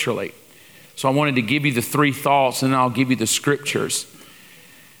scripturally. So I wanted to give you the three thoughts and then I'll give you the scriptures.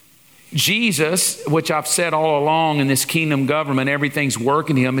 Jesus, which I've said all along in this kingdom government, everything's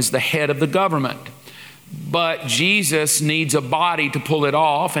working him, is the head of the government. But Jesus needs a body to pull it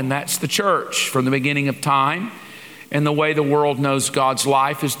off, and that's the church from the beginning of time. And the way the world knows God's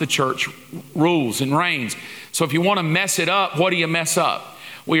life is the church rules and reigns. So if you want to mess it up, what do you mess up?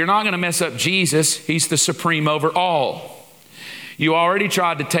 Well, you're not going to mess up Jesus. He's the supreme over all. You already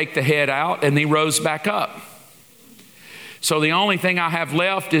tried to take the head out, and he rose back up. So the only thing I have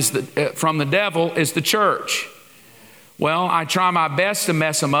left is from the devil is the church. Well, I try my best to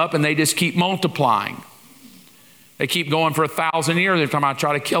mess them up, and they just keep multiplying. They keep going for 1,000 years every time I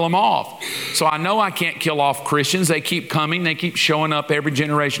try to kill them off. So I know I can't kill off Christians. They keep coming. They keep showing up every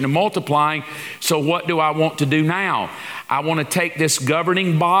generation and multiplying. So what do I want to do now? I want to take this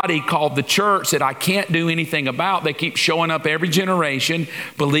governing body called the church that I can't do anything about. They keep showing up every generation,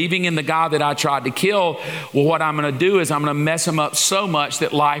 believing in the God that I tried to kill. Well, what I'm going to do is I'm going to mess them up so much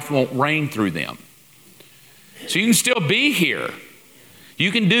that life won't reign through them. So you can still be here.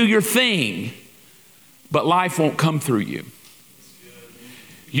 You can do your thing, but life won't come through you.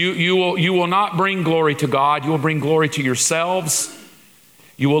 You will not bring glory to God. You will bring glory to yourselves.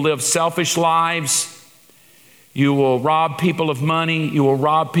 You will live selfish lives. You will rob people of money. You will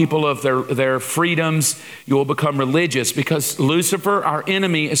rob people of their freedoms. You will become religious because Lucifer, our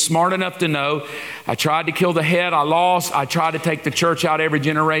enemy, is smart enough to know, I tried to kill the head, I lost. I tried to take the church out every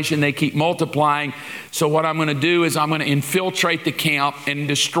generation. They keep multiplying. So what I'm going to do is I'm going to infiltrate the camp and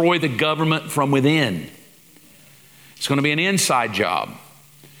destroy the government from within. It's going to be an inside job.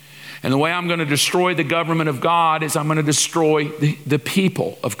 And the way I'm going to destroy the government of God is I'm going to destroy the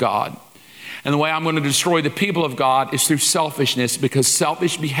people of God. And the way I'm going to destroy the people of God is through selfishness, because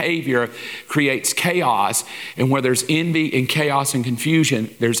selfish behavior creates chaos. And where there's envy and chaos and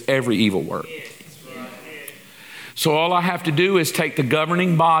confusion, there's every evil work. So all I have to do is take the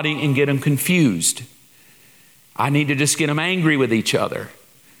governing body and get them confused. I need to just get them angry with each other.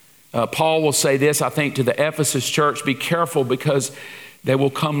 Paul will say this, I think, to the Ephesus church: be careful, because they will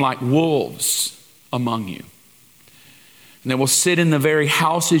come like wolves among you. And they will sit in the very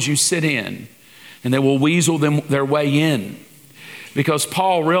houses you sit in, and they will weasel their way in. Because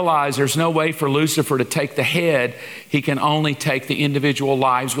Paul realized there's no way for Lucifer to take the head. He can only take the individual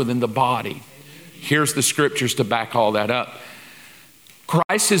lives within the body. Here's the scriptures to back all that up.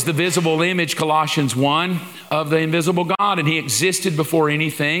 Christ is the visible image, Colossians 1, of the invisible God, and he existed before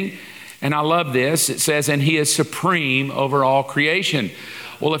anything. And I love this. It says, and he is supreme over all creation.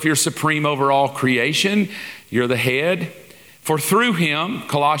 Well, if you're supreme over all creation, you're the head. For through him,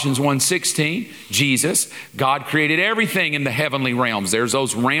 Colossians 1:16, Jesus, God created everything in the heavenly realms. There's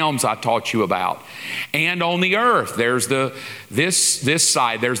those realms I taught you about. And on the earth, there's this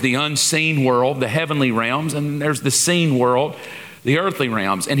side. There's the unseen world, the heavenly realms, and there's the seen world, the earthly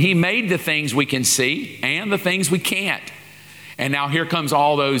realms. And he made the things we can see and the things we can't. And now here comes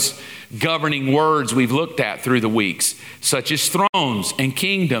all those governing words we've looked at through the weeks, such as thrones and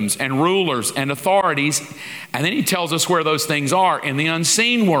kingdoms and rulers and authorities. And then he tells us where those things are in the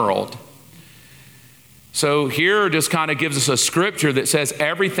unseen world. So here just kind of gives us a scripture that says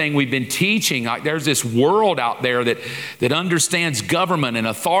everything we've been teaching. Like there's this world out there that understands government and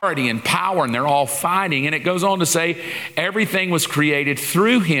authority and power, and they're all fighting. And it goes on to say everything was created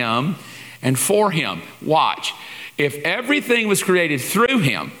through him and for him. Watch. If everything was created through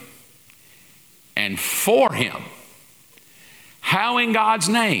him and for him, how in God's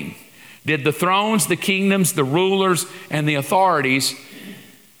name did the thrones, the kingdoms, the rulers, and the authorities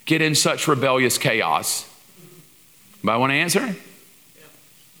get in such rebellious chaos? Anybody want to answer?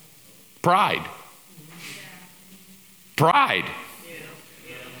 Pride. Pride.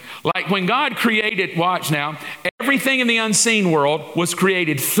 Like when God created, watch now, everything in the unseen world was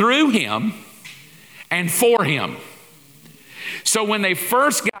created through him and for him. So when they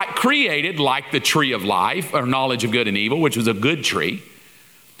first got created, like the tree of life or knowledge of good and evil, which was a good tree,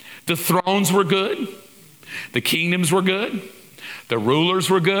 the thrones were good, the kingdoms were good, the rulers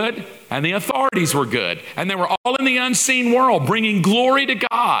were good, and the authorities were good. And they were all in the unseen world, bringing glory to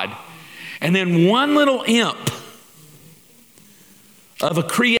God. And then one little imp of a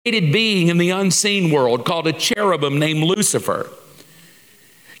created being in the unseen world called a cherubim named Lucifer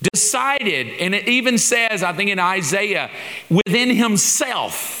decided, and it even says, I think in Isaiah, within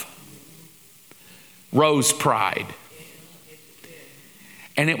himself rose pride.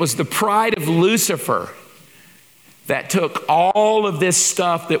 And it was the pride of Lucifer that took all of this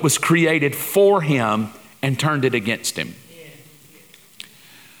stuff that was created for him and turned it against him.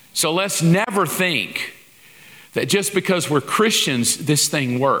 So let's never think that just because we're Christians, this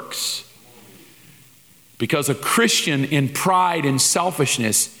thing works. Because a Christian in pride and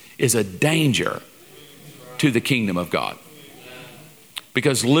selfishness is a danger to the kingdom of God.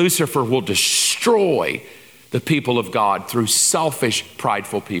 Because Lucifer will destroy the people of God through selfish,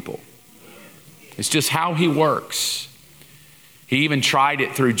 prideful people. It's just how he works. He even tried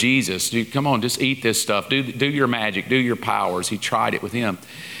it through Jesus. Dude, come on, just eat this stuff. Do your magic, do your powers. He tried it with him.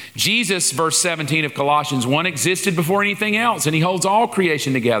 Jesus, verse 17 of Colossians 1, existed before anything else, and he holds all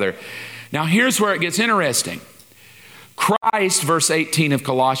creation together. Now here's where it gets interesting. Christ, verse 18 of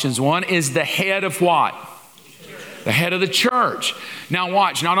Colossians 1, is the head of what? The head of the church. Now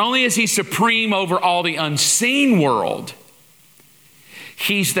watch, not only is he supreme over all the unseen world,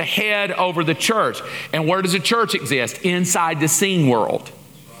 he's the head over the church. And where does the church exist? Inside the seen world.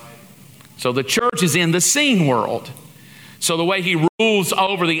 So the church is in the seen world. So the way he rules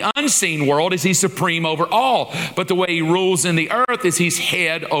over the unseen world is he's supreme over all. But the way he rules in the earth is he's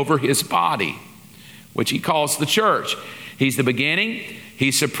head over his body, which he calls the church. He's the beginning.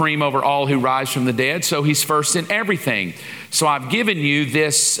 He's supreme over all who rise from the dead. So he's first in everything. So I've given you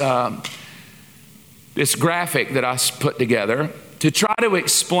this graphic that I put together to try to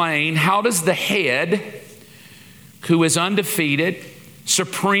explain how does the head, who is undefeated,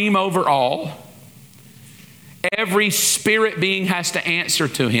 supreme over all, every spirit being has to answer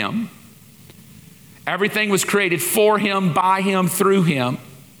to him. Everything was created for him, by him, through him.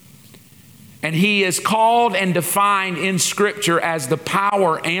 And he is called and defined in Scripture as the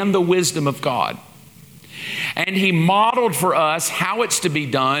power and the wisdom of God. And he modeled for us how it's to be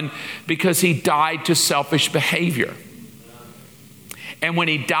done because he died to selfish behavior. And when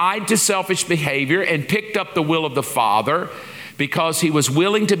he died to selfish behavior and picked up the will of the Father, because he was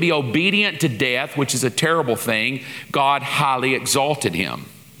willing to be obedient to death, which is a terrible thing, God highly exalted him.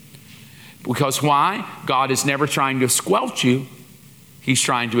 Because why? God is never trying to squelch you. He's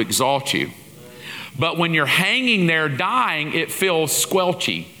trying to exalt you. But when you're hanging there dying, it feels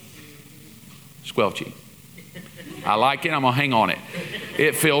squelchy. Squelchy. I like it. I'm going to hang on it.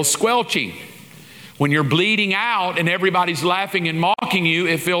 It feels squelchy. When you're bleeding out and everybody's laughing and mocking you,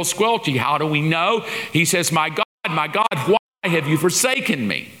 it feels squelchy. How do we know? He says, my God, why have you forsaken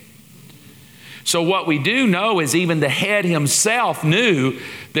me? So what we do know is even the head himself knew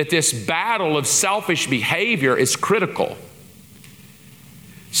that this battle of selfish behavior is critical.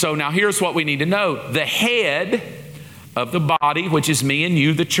 So now here's what we need to know. The head of the body, which is me and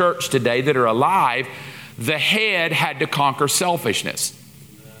you, the church today that are alive, the head had to conquer selfishness.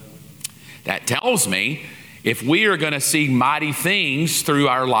 That tells me if we are going to see mighty things through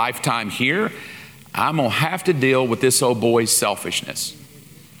our lifetime here, I'm going to have to deal with this old boy's selfishness.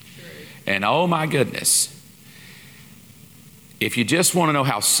 And oh my goodness, if you just want to know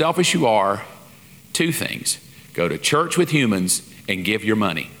how selfish you are, two things. Go to church with humans and give your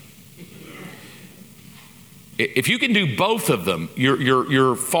money. If you can do both of them,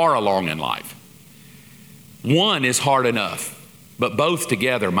 you're far along in life. One is hard enough, but both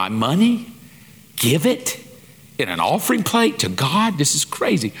together, my money, give it in an offering plate to God, this is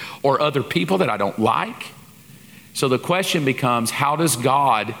crazy. Or other people that I don't like. So the question becomes, how does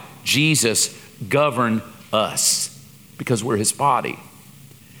God, Jesus, govern us? Because we're his body.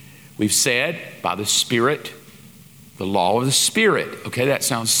 We've said by the Spirit, the law of the Spirit. Okay, that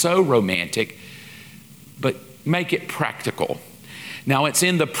sounds so romantic, but make it practical. Now, it's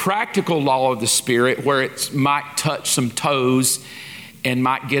in the practical law of the Spirit where it might touch some toes and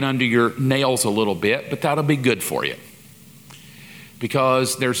might get under your nails a little bit, but that'll be good for you.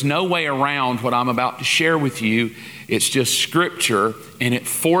 Because there's no way around what I'm about to share with you. It's just Scripture, and it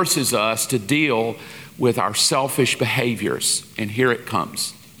forces us to deal with our selfish behaviors. And here it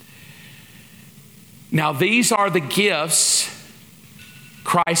comes. Now, these are the gifts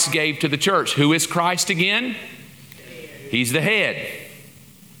Christ gave to the church. Who is Christ again? He's the head.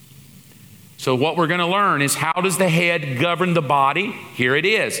 So what we're going to learn is, how does the head govern the body? Here it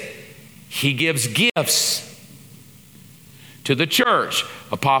is. He gives gifts to the church.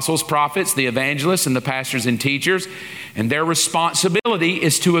 Apostles, prophets, the evangelists, and the pastors and teachers. And their responsibility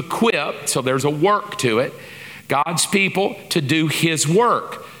is to equip, so there's a work to it, God's people to do his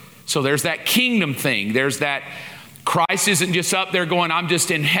work. So there's that kingdom thing. There's that Christ isn't just up there going, I'm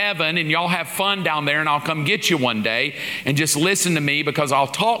just in heaven and y'all have fun down there and I'll come get you one day and just listen to me because I'll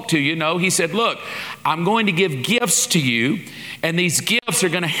talk to you. No, he said, look, I'm going to give gifts to you, and these gifts are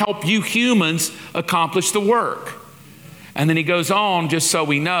going to help you humans accomplish the work. And then he goes on, just so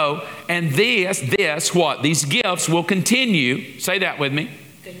we know, and what? These gifts will continue. Say that with me.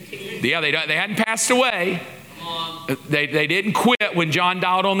 Continue. Yeah, they hadn't passed away. They didn't quit when John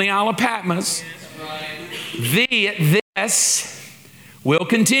died on the Isle of Patmos. This will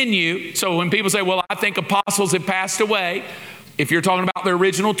continue. So when people say, well, I think apostles have passed away, If you're talking about the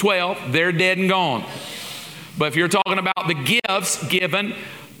original 12, they're dead and gone. But if you're talking about the gifts given,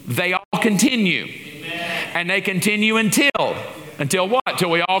 they all continue. And they continue until what? Till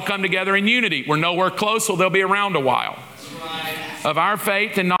we all come together in unity. We're nowhere close, so they'll be around a while. Of our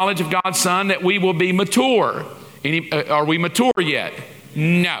faith and knowledge of God's Son, that we will be mature. Are we mature yet?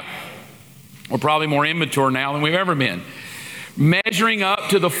 No. We're probably more immature now than we've ever been. Measuring up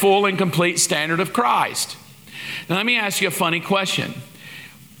to the full and complete standard of Christ. Now let me ask you a funny question.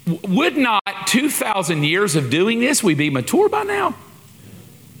 Would not 2,000 years of doing this, we be mature by now?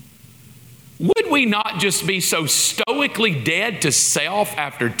 Would we not just be so stoically dead to self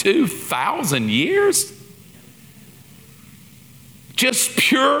after 2,000 years? Just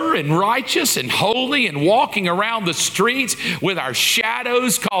pure and righteous and holy and walking around the streets with our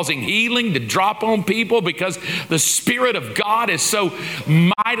shadows causing healing to drop on people because the Spirit of God is so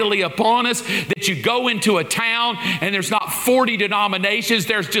mightily upon us that you go into a town and there's not 40 denominations,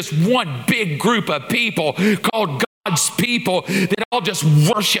 there's just one big group of people called God's people that all just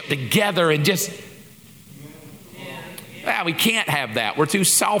worship together and just... we can't have that. We're too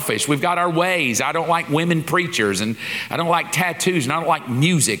selfish. We've got our ways. I don't like women preachers, and I don't like tattoos, and I don't like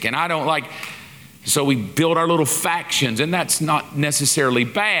music, and I don't like... So we build our little factions, and that's not necessarily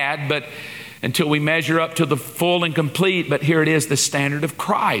bad, but until we measure up to the full and complete, but here it is, the standard of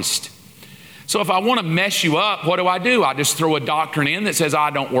Christ. So if I want to mess you up, what do? I just throw a doctrine in that says,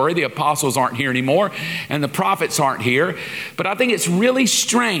 don't worry, the apostles aren't here anymore, and the prophets aren't here. But I think it's really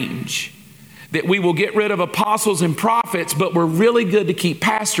strange that we will get rid of apostles and prophets, but we're really good to keep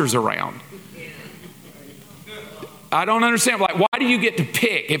pastors around. I don't understand. Like, why do you get to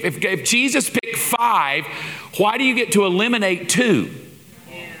pick? If Jesus picked 5, why do you get to eliminate 2?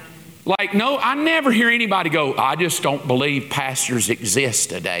 Like, no, I never hear anybody go, I just don't believe pastors exist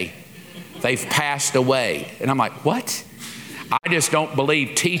today. They've passed away. And I'm like, what? I just don't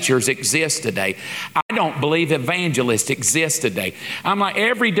believe teachers exist today. I don't believe evangelists exist today. I'm like,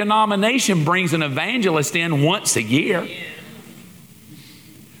 every denomination brings an evangelist in once a year.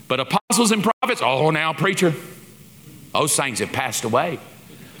 But apostles and prophets, now preacher, those things have passed away.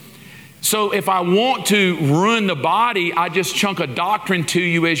 So if I want to ruin the body, I just chunk a doctrine to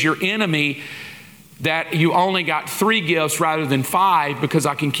you as your enemy that you only got 3 gifts rather than 5 because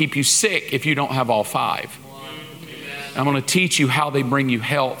I can keep you sick if you don't have all 5. I'm going to teach you how they bring you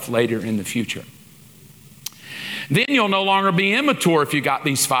health later in the future. Then you'll no longer be immature if you got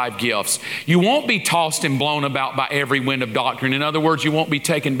these 5 gifts. You won't be tossed and blown about by every wind of doctrine. In other words, you won't be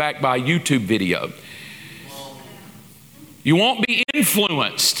taken back by a YouTube video. You won't be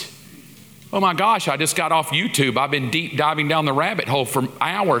influenced. Oh my gosh, I just got off YouTube. I've been deep diving down the rabbit hole for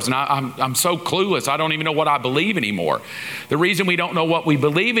hours, and I'm so clueless. I don't even know what I believe anymore. The reason we don't know what we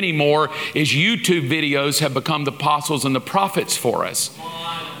believe anymore is YouTube videos have become the apostles and the prophets for us.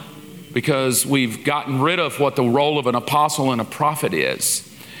 Because we've gotten rid of what the role of an apostle and a prophet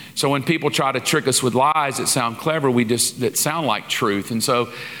is. So when people try to trick us with lies that sound clever, that sound like truth. And so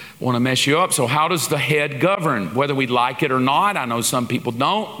I want to mess you up. So how does the head govern? Whether we like it or not, I know some people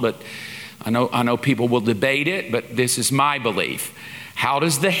don't, but I know people will debate it, but this is my belief. How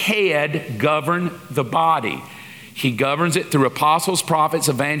does the head govern the body? He governs it through apostles, prophets,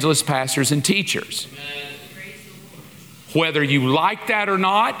 evangelists, pastors, and teachers. Whether you like that or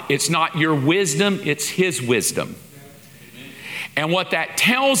not, it's not your wisdom, it's His wisdom. And what that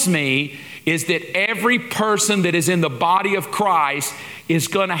tells me is that every person that is in the body of Christ is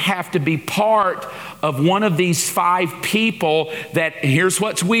going to have to be part of one of these 5 people that, here's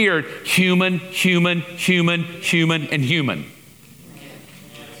what's weird, human, human, human, human, and human.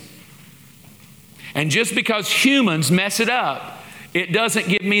 And just because humans mess it up, it doesn't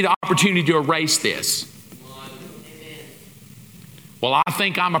give me the opportunity to erase this. Well, I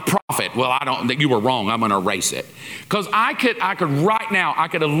think I'm a prophet. Well, I don't think you were wrong. I'm going to erase it. Because I could right now, I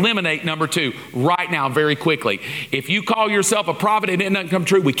could eliminate number 2 right now very quickly. If you call yourself a prophet and it doesn't come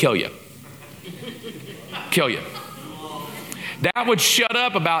true, we kill you. Kill you. That would shut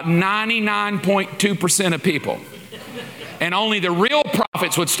up about 99.2% of people. And only the real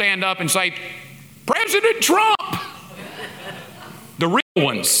prophets would stand up and say, President Trump. The real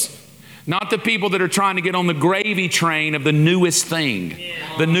ones. Not the people that are trying to get on the gravy train of the newest thing,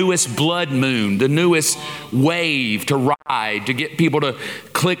 the newest blood moon, the newest wave to ride, to get people to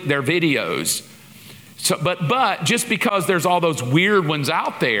click their videos. So, but just because there's all those weird ones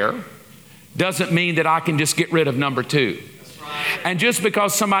out there doesn't mean that I can just get rid of number 2. And just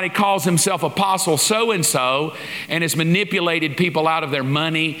because somebody calls himself apostle so-and-so and has manipulated people out of their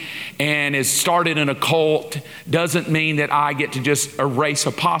money and has started an occult doesn't mean that I get to just erase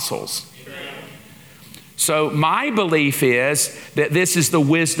apostles. So my belief is that this is the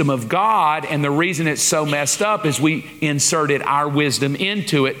wisdom of God, and the reason it's so messed up is we inserted our wisdom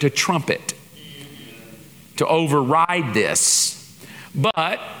into it to trump it, to override this.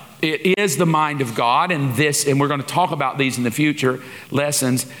 But it is the mind of God, and we're going to talk about these in the future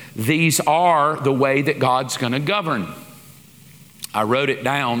lessons. These are the way that God's going to govern. I wrote it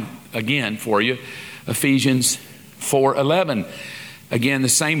down again for you, Ephesians 4:11. Again, the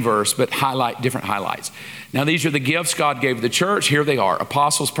same verse, but different highlights. Now, these are the gifts God gave the church. Here they are: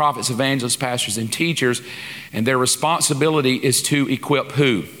 apostles, prophets, evangelists, pastors, and teachers. And their responsibility is to equip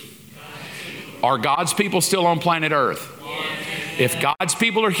who? Are God's people still on planet Earth? If God's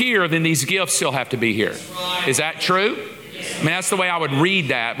people are here, then these gifts still have to be here. Is that true? I mean, that's the way I would read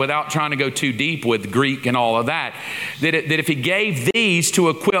that without trying to go too deep with Greek and all of that. That if he gave these to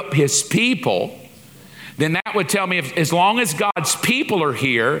equip his people, then that would tell me as long as God's people are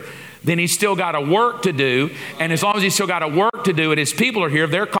here, then he's still got a work to do. And as long as he's still got a work to do and his people are here,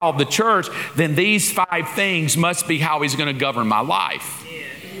 they're called the church, then these 5 things must be how he's going to govern my life.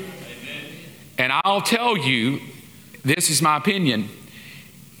 And I'll tell you, this is my opinion.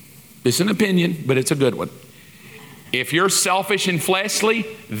 It's an opinion, but it's a good one. If you're selfish and fleshly,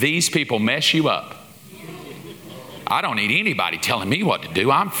 these people mess you up. I don't need anybody telling me what to do.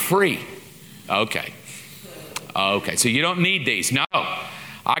 I'm free. Okay, so you don't need these. No,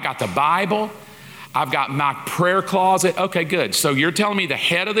 I got the Bible. I've got my prayer closet. Okay, good. So you're telling me the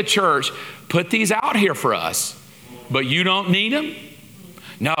head of the church put these out here for us, but you don't need them?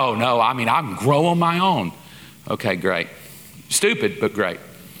 No, I mean, I can grow on my own. Okay, great. Stupid, but great.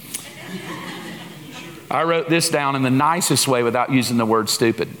 I wrote this down in the nicest way without using the word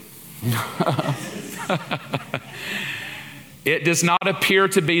stupid. It does not appear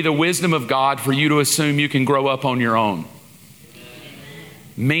to be the wisdom of God for you to assume you can grow up on your own.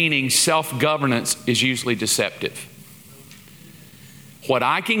 Meaning self-governance is usually deceptive. What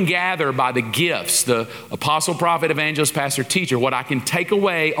I can gather by the gifts, the apostle, prophet, evangelist, pastor, teacher, what I can take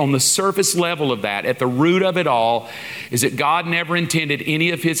away on the surface level of that, at the root of it all, is that God never intended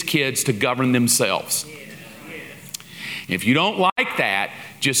any of his kids to govern themselves. If you don't like that,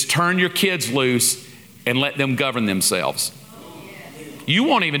 just turn your kids loose and let them govern themselves. You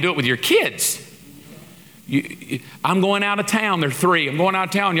won't even do it with your kids. I'm going out of town. They're 3. I'm going out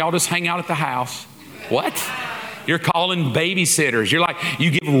of town. Y'all just hang out at the house. What? You're calling babysitters. You're like,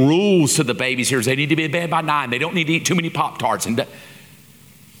 you give rules to the babysitters. They need to be in bed by 9. They don't need to eat too many Pop-Tarts.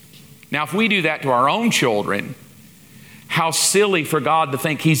 Now, if we do that to our own children, how silly for God to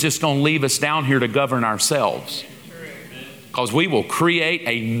think he's just going to leave us down here to govern ourselves. Because we will create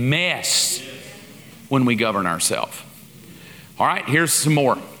a mess when we govern ourselves. All right, here's some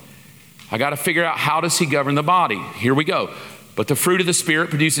more. I got to figure out, how does he govern the body? Here we go. But the fruit of the Spirit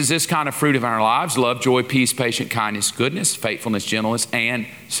produces this kind of fruit in our lives: love, joy, peace, patience, kindness, goodness, faithfulness, gentleness, and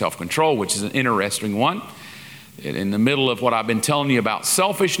self-control, which is an interesting one. In the middle of what I've been telling you about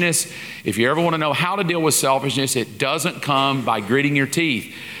selfishness, if you ever want to know how to deal with selfishness, it doesn't come by gritting your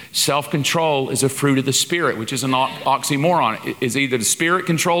teeth. Self-control is a fruit of the Spirit, which is an oxymoron. Is either the Spirit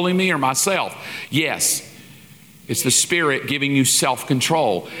controlling me or myself? Yes. It's the Spirit giving you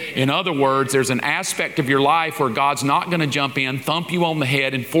self-control. In other words, there's an aspect of your life where God's not going to jump in, thump you on the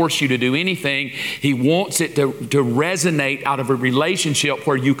head, and force you to do anything. He wants it to resonate out of a relationship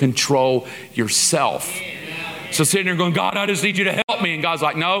where you control yourself. So sitting there going, God, I just need you to help me. And God's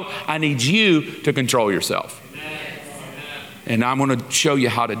like, no, I need you to control yourself. And I'm going to show you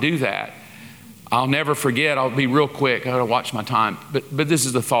how to do that. I'll never forget. I'll be real quick. I got to watch my time. But this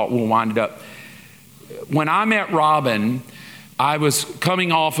is the thought. We'll wind it up. When I met Robin, I was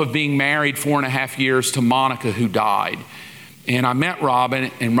coming off of being married 4.5 years to Monica, who died. And I met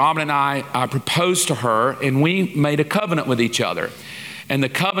Robin, and Robin and I proposed to her, and we made a covenant with each other. And the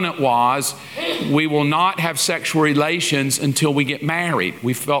covenant was, we will not have sexual relations until we get married.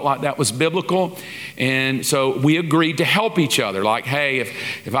 We felt like that was biblical. And so we agreed to help each other. Like, hey,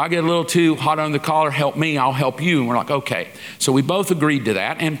 if I get a little too hot under the collar, help me, I'll help you. And we're like, okay. So we both agreed to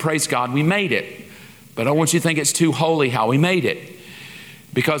that, and praise God, we made it. But I don't want you to think it's too holy how we made it.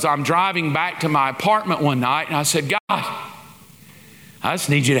 Because I'm driving back to my apartment one night, and I said, God, I just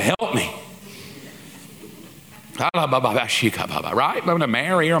need you to help me. Right? I'm going to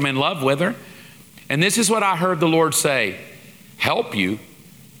marry her. I'm in love with her. And this is what I heard the Lord say: help you?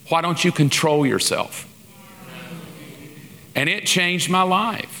 Why don't you control yourself? And it changed my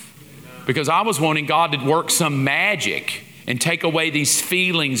life. Because I was wanting God to work some magic and take away these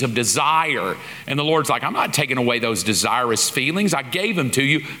feelings of desire. And the Lord's like, I'm not taking away those desirous feelings. I gave them to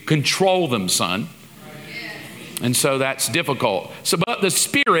you. Control them, son. And so that's difficult. But the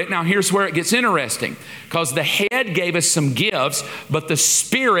Spirit, now here's where it gets interesting, because the head gave us some gifts, but the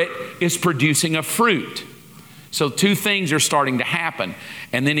Spirit is producing a fruit. So two things are starting to happen.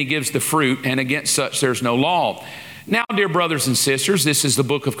 And then he gives the fruit, and against such there's no law. Now, dear brothers and sisters, this is the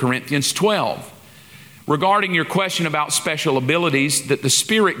book of Corinthians 12. Regarding your question about special abilities that the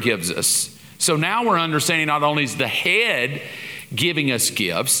Spirit gives us. So now we're understanding not only is the head giving us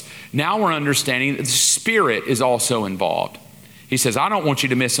gifts, now we're understanding that the Spirit is also involved. He says, I don't want you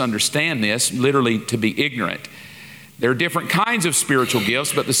to misunderstand this, literally to be ignorant. There are different kinds of spiritual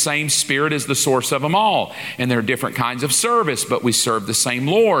gifts, but the same Spirit is the source of them all. And there are different kinds of service, but we serve the same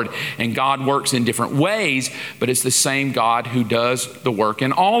Lord. And God works in different ways, but it's the same God who does the work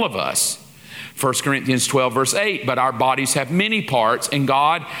in all of us. 1 Corinthians 12, verse 8, but our bodies have many parts, and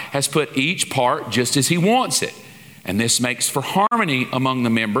God has put each part just as He wants it. And this makes for harmony among the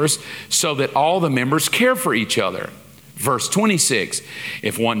members, so that all the members care for each other. Verse 26,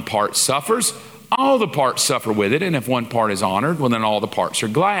 if one part suffers, all the parts suffer with it, and if one part is honored, well, then all the parts are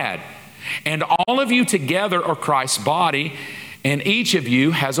glad. And all of you together are Christ's body, and each of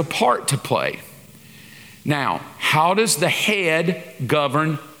you has a part to play. Now, how does the head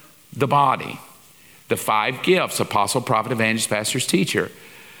govern the body? The 5 gifts, apostle, prophet, evangelist, pastor, teacher.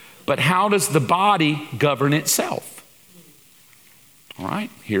 But how does the body govern itself? All right,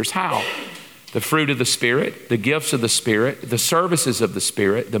 here's how. The fruit of the Spirit, the gifts of the Spirit, the services of the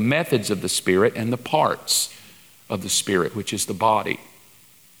Spirit, the methods of the Spirit, and the parts of the Spirit, which is the body.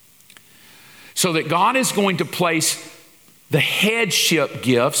 So that God is going to place the headship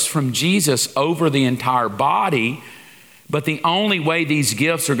gifts from Jesus over the entire body. But the only way these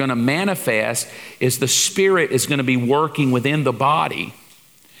gifts are going to manifest is the Spirit is going to be working within the body.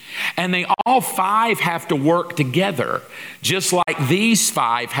 And they all 5 have to work together, just like these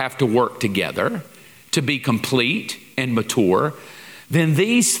 5 have to work together to be complete and mature. Then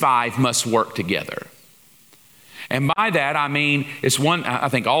these 5 must work together. And by that, I mean, I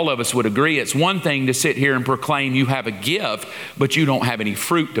think all of us would agree, it's one thing to sit here and proclaim you have a gift, but you don't have any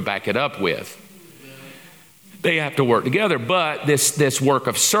fruit to back it up with. They have to work together, but this work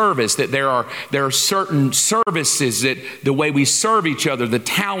of service, that there are certain services, that the way we serve each other, the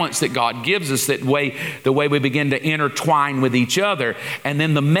talents that God gives us, the way we begin to intertwine with each other, and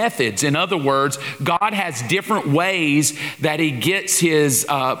then the methods. In other words, God has different ways that He gets His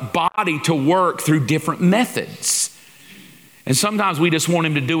body to work through different methods. And sometimes we just want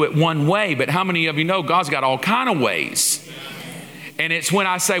Him to do it one way, but how many of you know God's got all kind of ways? And it's when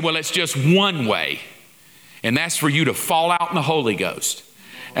I say, well, it's just one way. And that's for you to fall out in the Holy Ghost.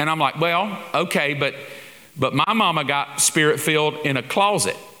 And I'm like, well, okay, but my mama got Spirit-filled in a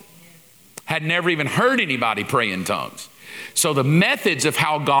closet. Had never even heard anybody pray in tongues. So the methods of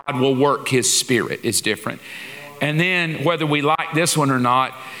how God will work His Spirit is different. And then whether we like this one or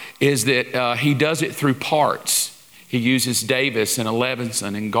not is that He does it through parts. He uses Davis and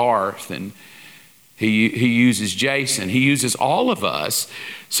Levinson and Garth, and He uses Jason. He uses all of us,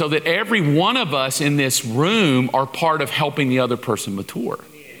 so that every one of us in this room are part of helping the other person mature.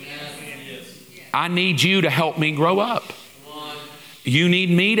 I need you to help me grow up. You need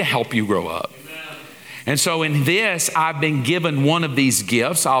me to help you grow up. And so in this, I've been given one of these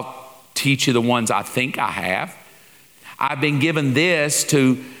gifts. I'll teach you the ones I think I have. I've been given this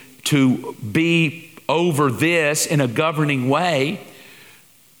to be over this in a governing way.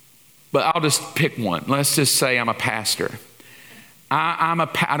 But I'll just pick one. Let's just say I'm a pastor.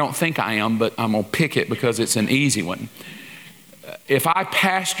 I don't think I am, but I'm going to pick it because it's an easy one. If I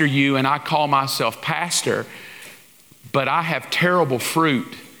pastor you and I call myself pastor, but I have terrible fruit,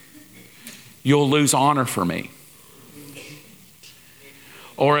 you'll lose honor for me.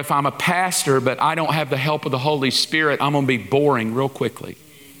 Or if I'm a pastor, but I don't have the help of the Holy Spirit, I'm going to be boring real quickly.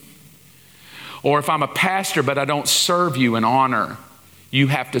 Or if I'm a pastor, but I don't serve you in honor, you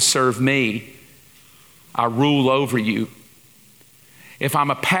have to serve me. I rule over you. If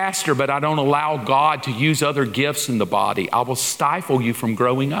I'm a pastor, but I don't allow God to use other gifts in the body, I will stifle you from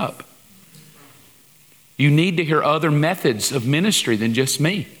growing up. You need to hear other methods of ministry than just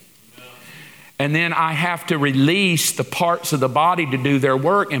me. And then I have to release the parts of the body to do their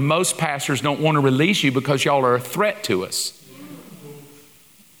work. And most pastors don't want to release you because y'all are a threat to us.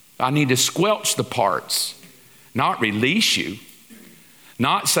 I need to squelch the parts, not release you.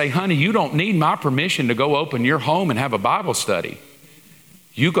 Not say, honey, you don't need my permission to go open your home and have a Bible study.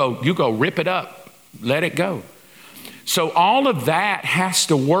 You go rip it up. Let it go. So all of that has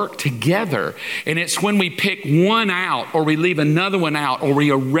to work together. And it's when we pick one out or we leave another one out or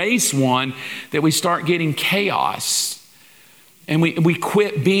we erase one that we start getting chaos. And we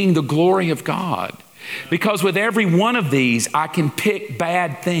quit being the glory of God. Because with every one of these, I can pick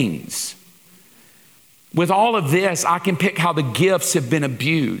bad things. With all of this, I can pick how the gifts have been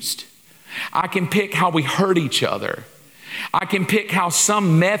abused. I can pick how we hurt each other. I can pick how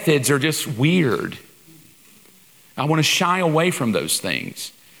some methods are just weird. I want to shy away from those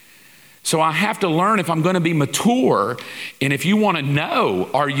things. So I have to learn if I'm going to be mature. And if you want to know,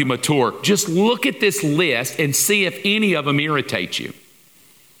 are you mature? Just look at this list and see if any of them irritate you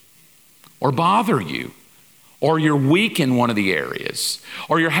or bother you, or you're weak in one of the areas,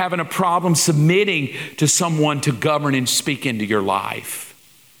 or you're having a problem submitting to someone to govern and speak into your life.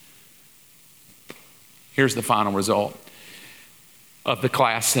 Here's the final result of the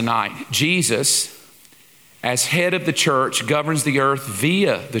class tonight. Jesus, as head of the church, governs the earth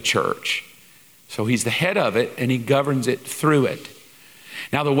via the church. So he's the head of it and he governs it through it.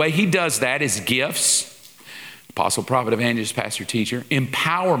 Now the way he does that is gifts, apostle, prophet, evangelist, pastor, teacher,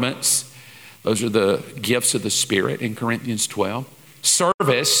 empowerments, those are the gifts of the Spirit in Corinthians 12.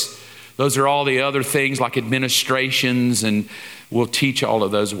 Service, those are all the other things like administrations, and we'll teach all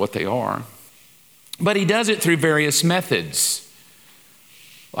of those what they are. But he does it through various methods.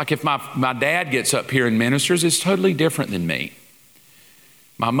 Like if my dad gets up here and ministers, it's totally different than me.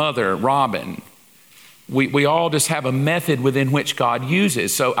 My mother, Robin, we all just have a method within which God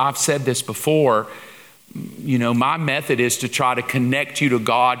uses. So I've said this before, my method is to try to connect you to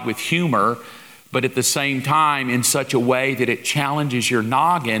God with humor, but at the same time in such a way that it challenges your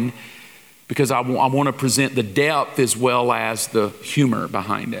noggin, because I want to present the depth as well as the humor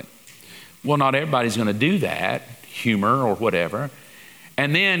behind it. Well, not everybody's going to do that, humor or whatever.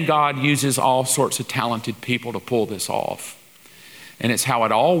 And then God uses all sorts of talented people to pull this off. And it's how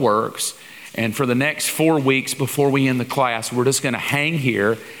it all works. And for the next 4 weeks before we end the class, we're just going to hang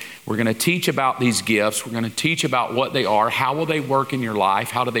here. We're going to teach about these gifts. We're going to teach about what they are. How will they work in your life?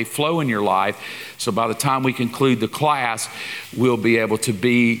 How do they flow in your life? So by the time we conclude the class, we'll be able to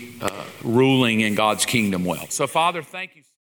be ruling in God's kingdom well. So Father, thank you.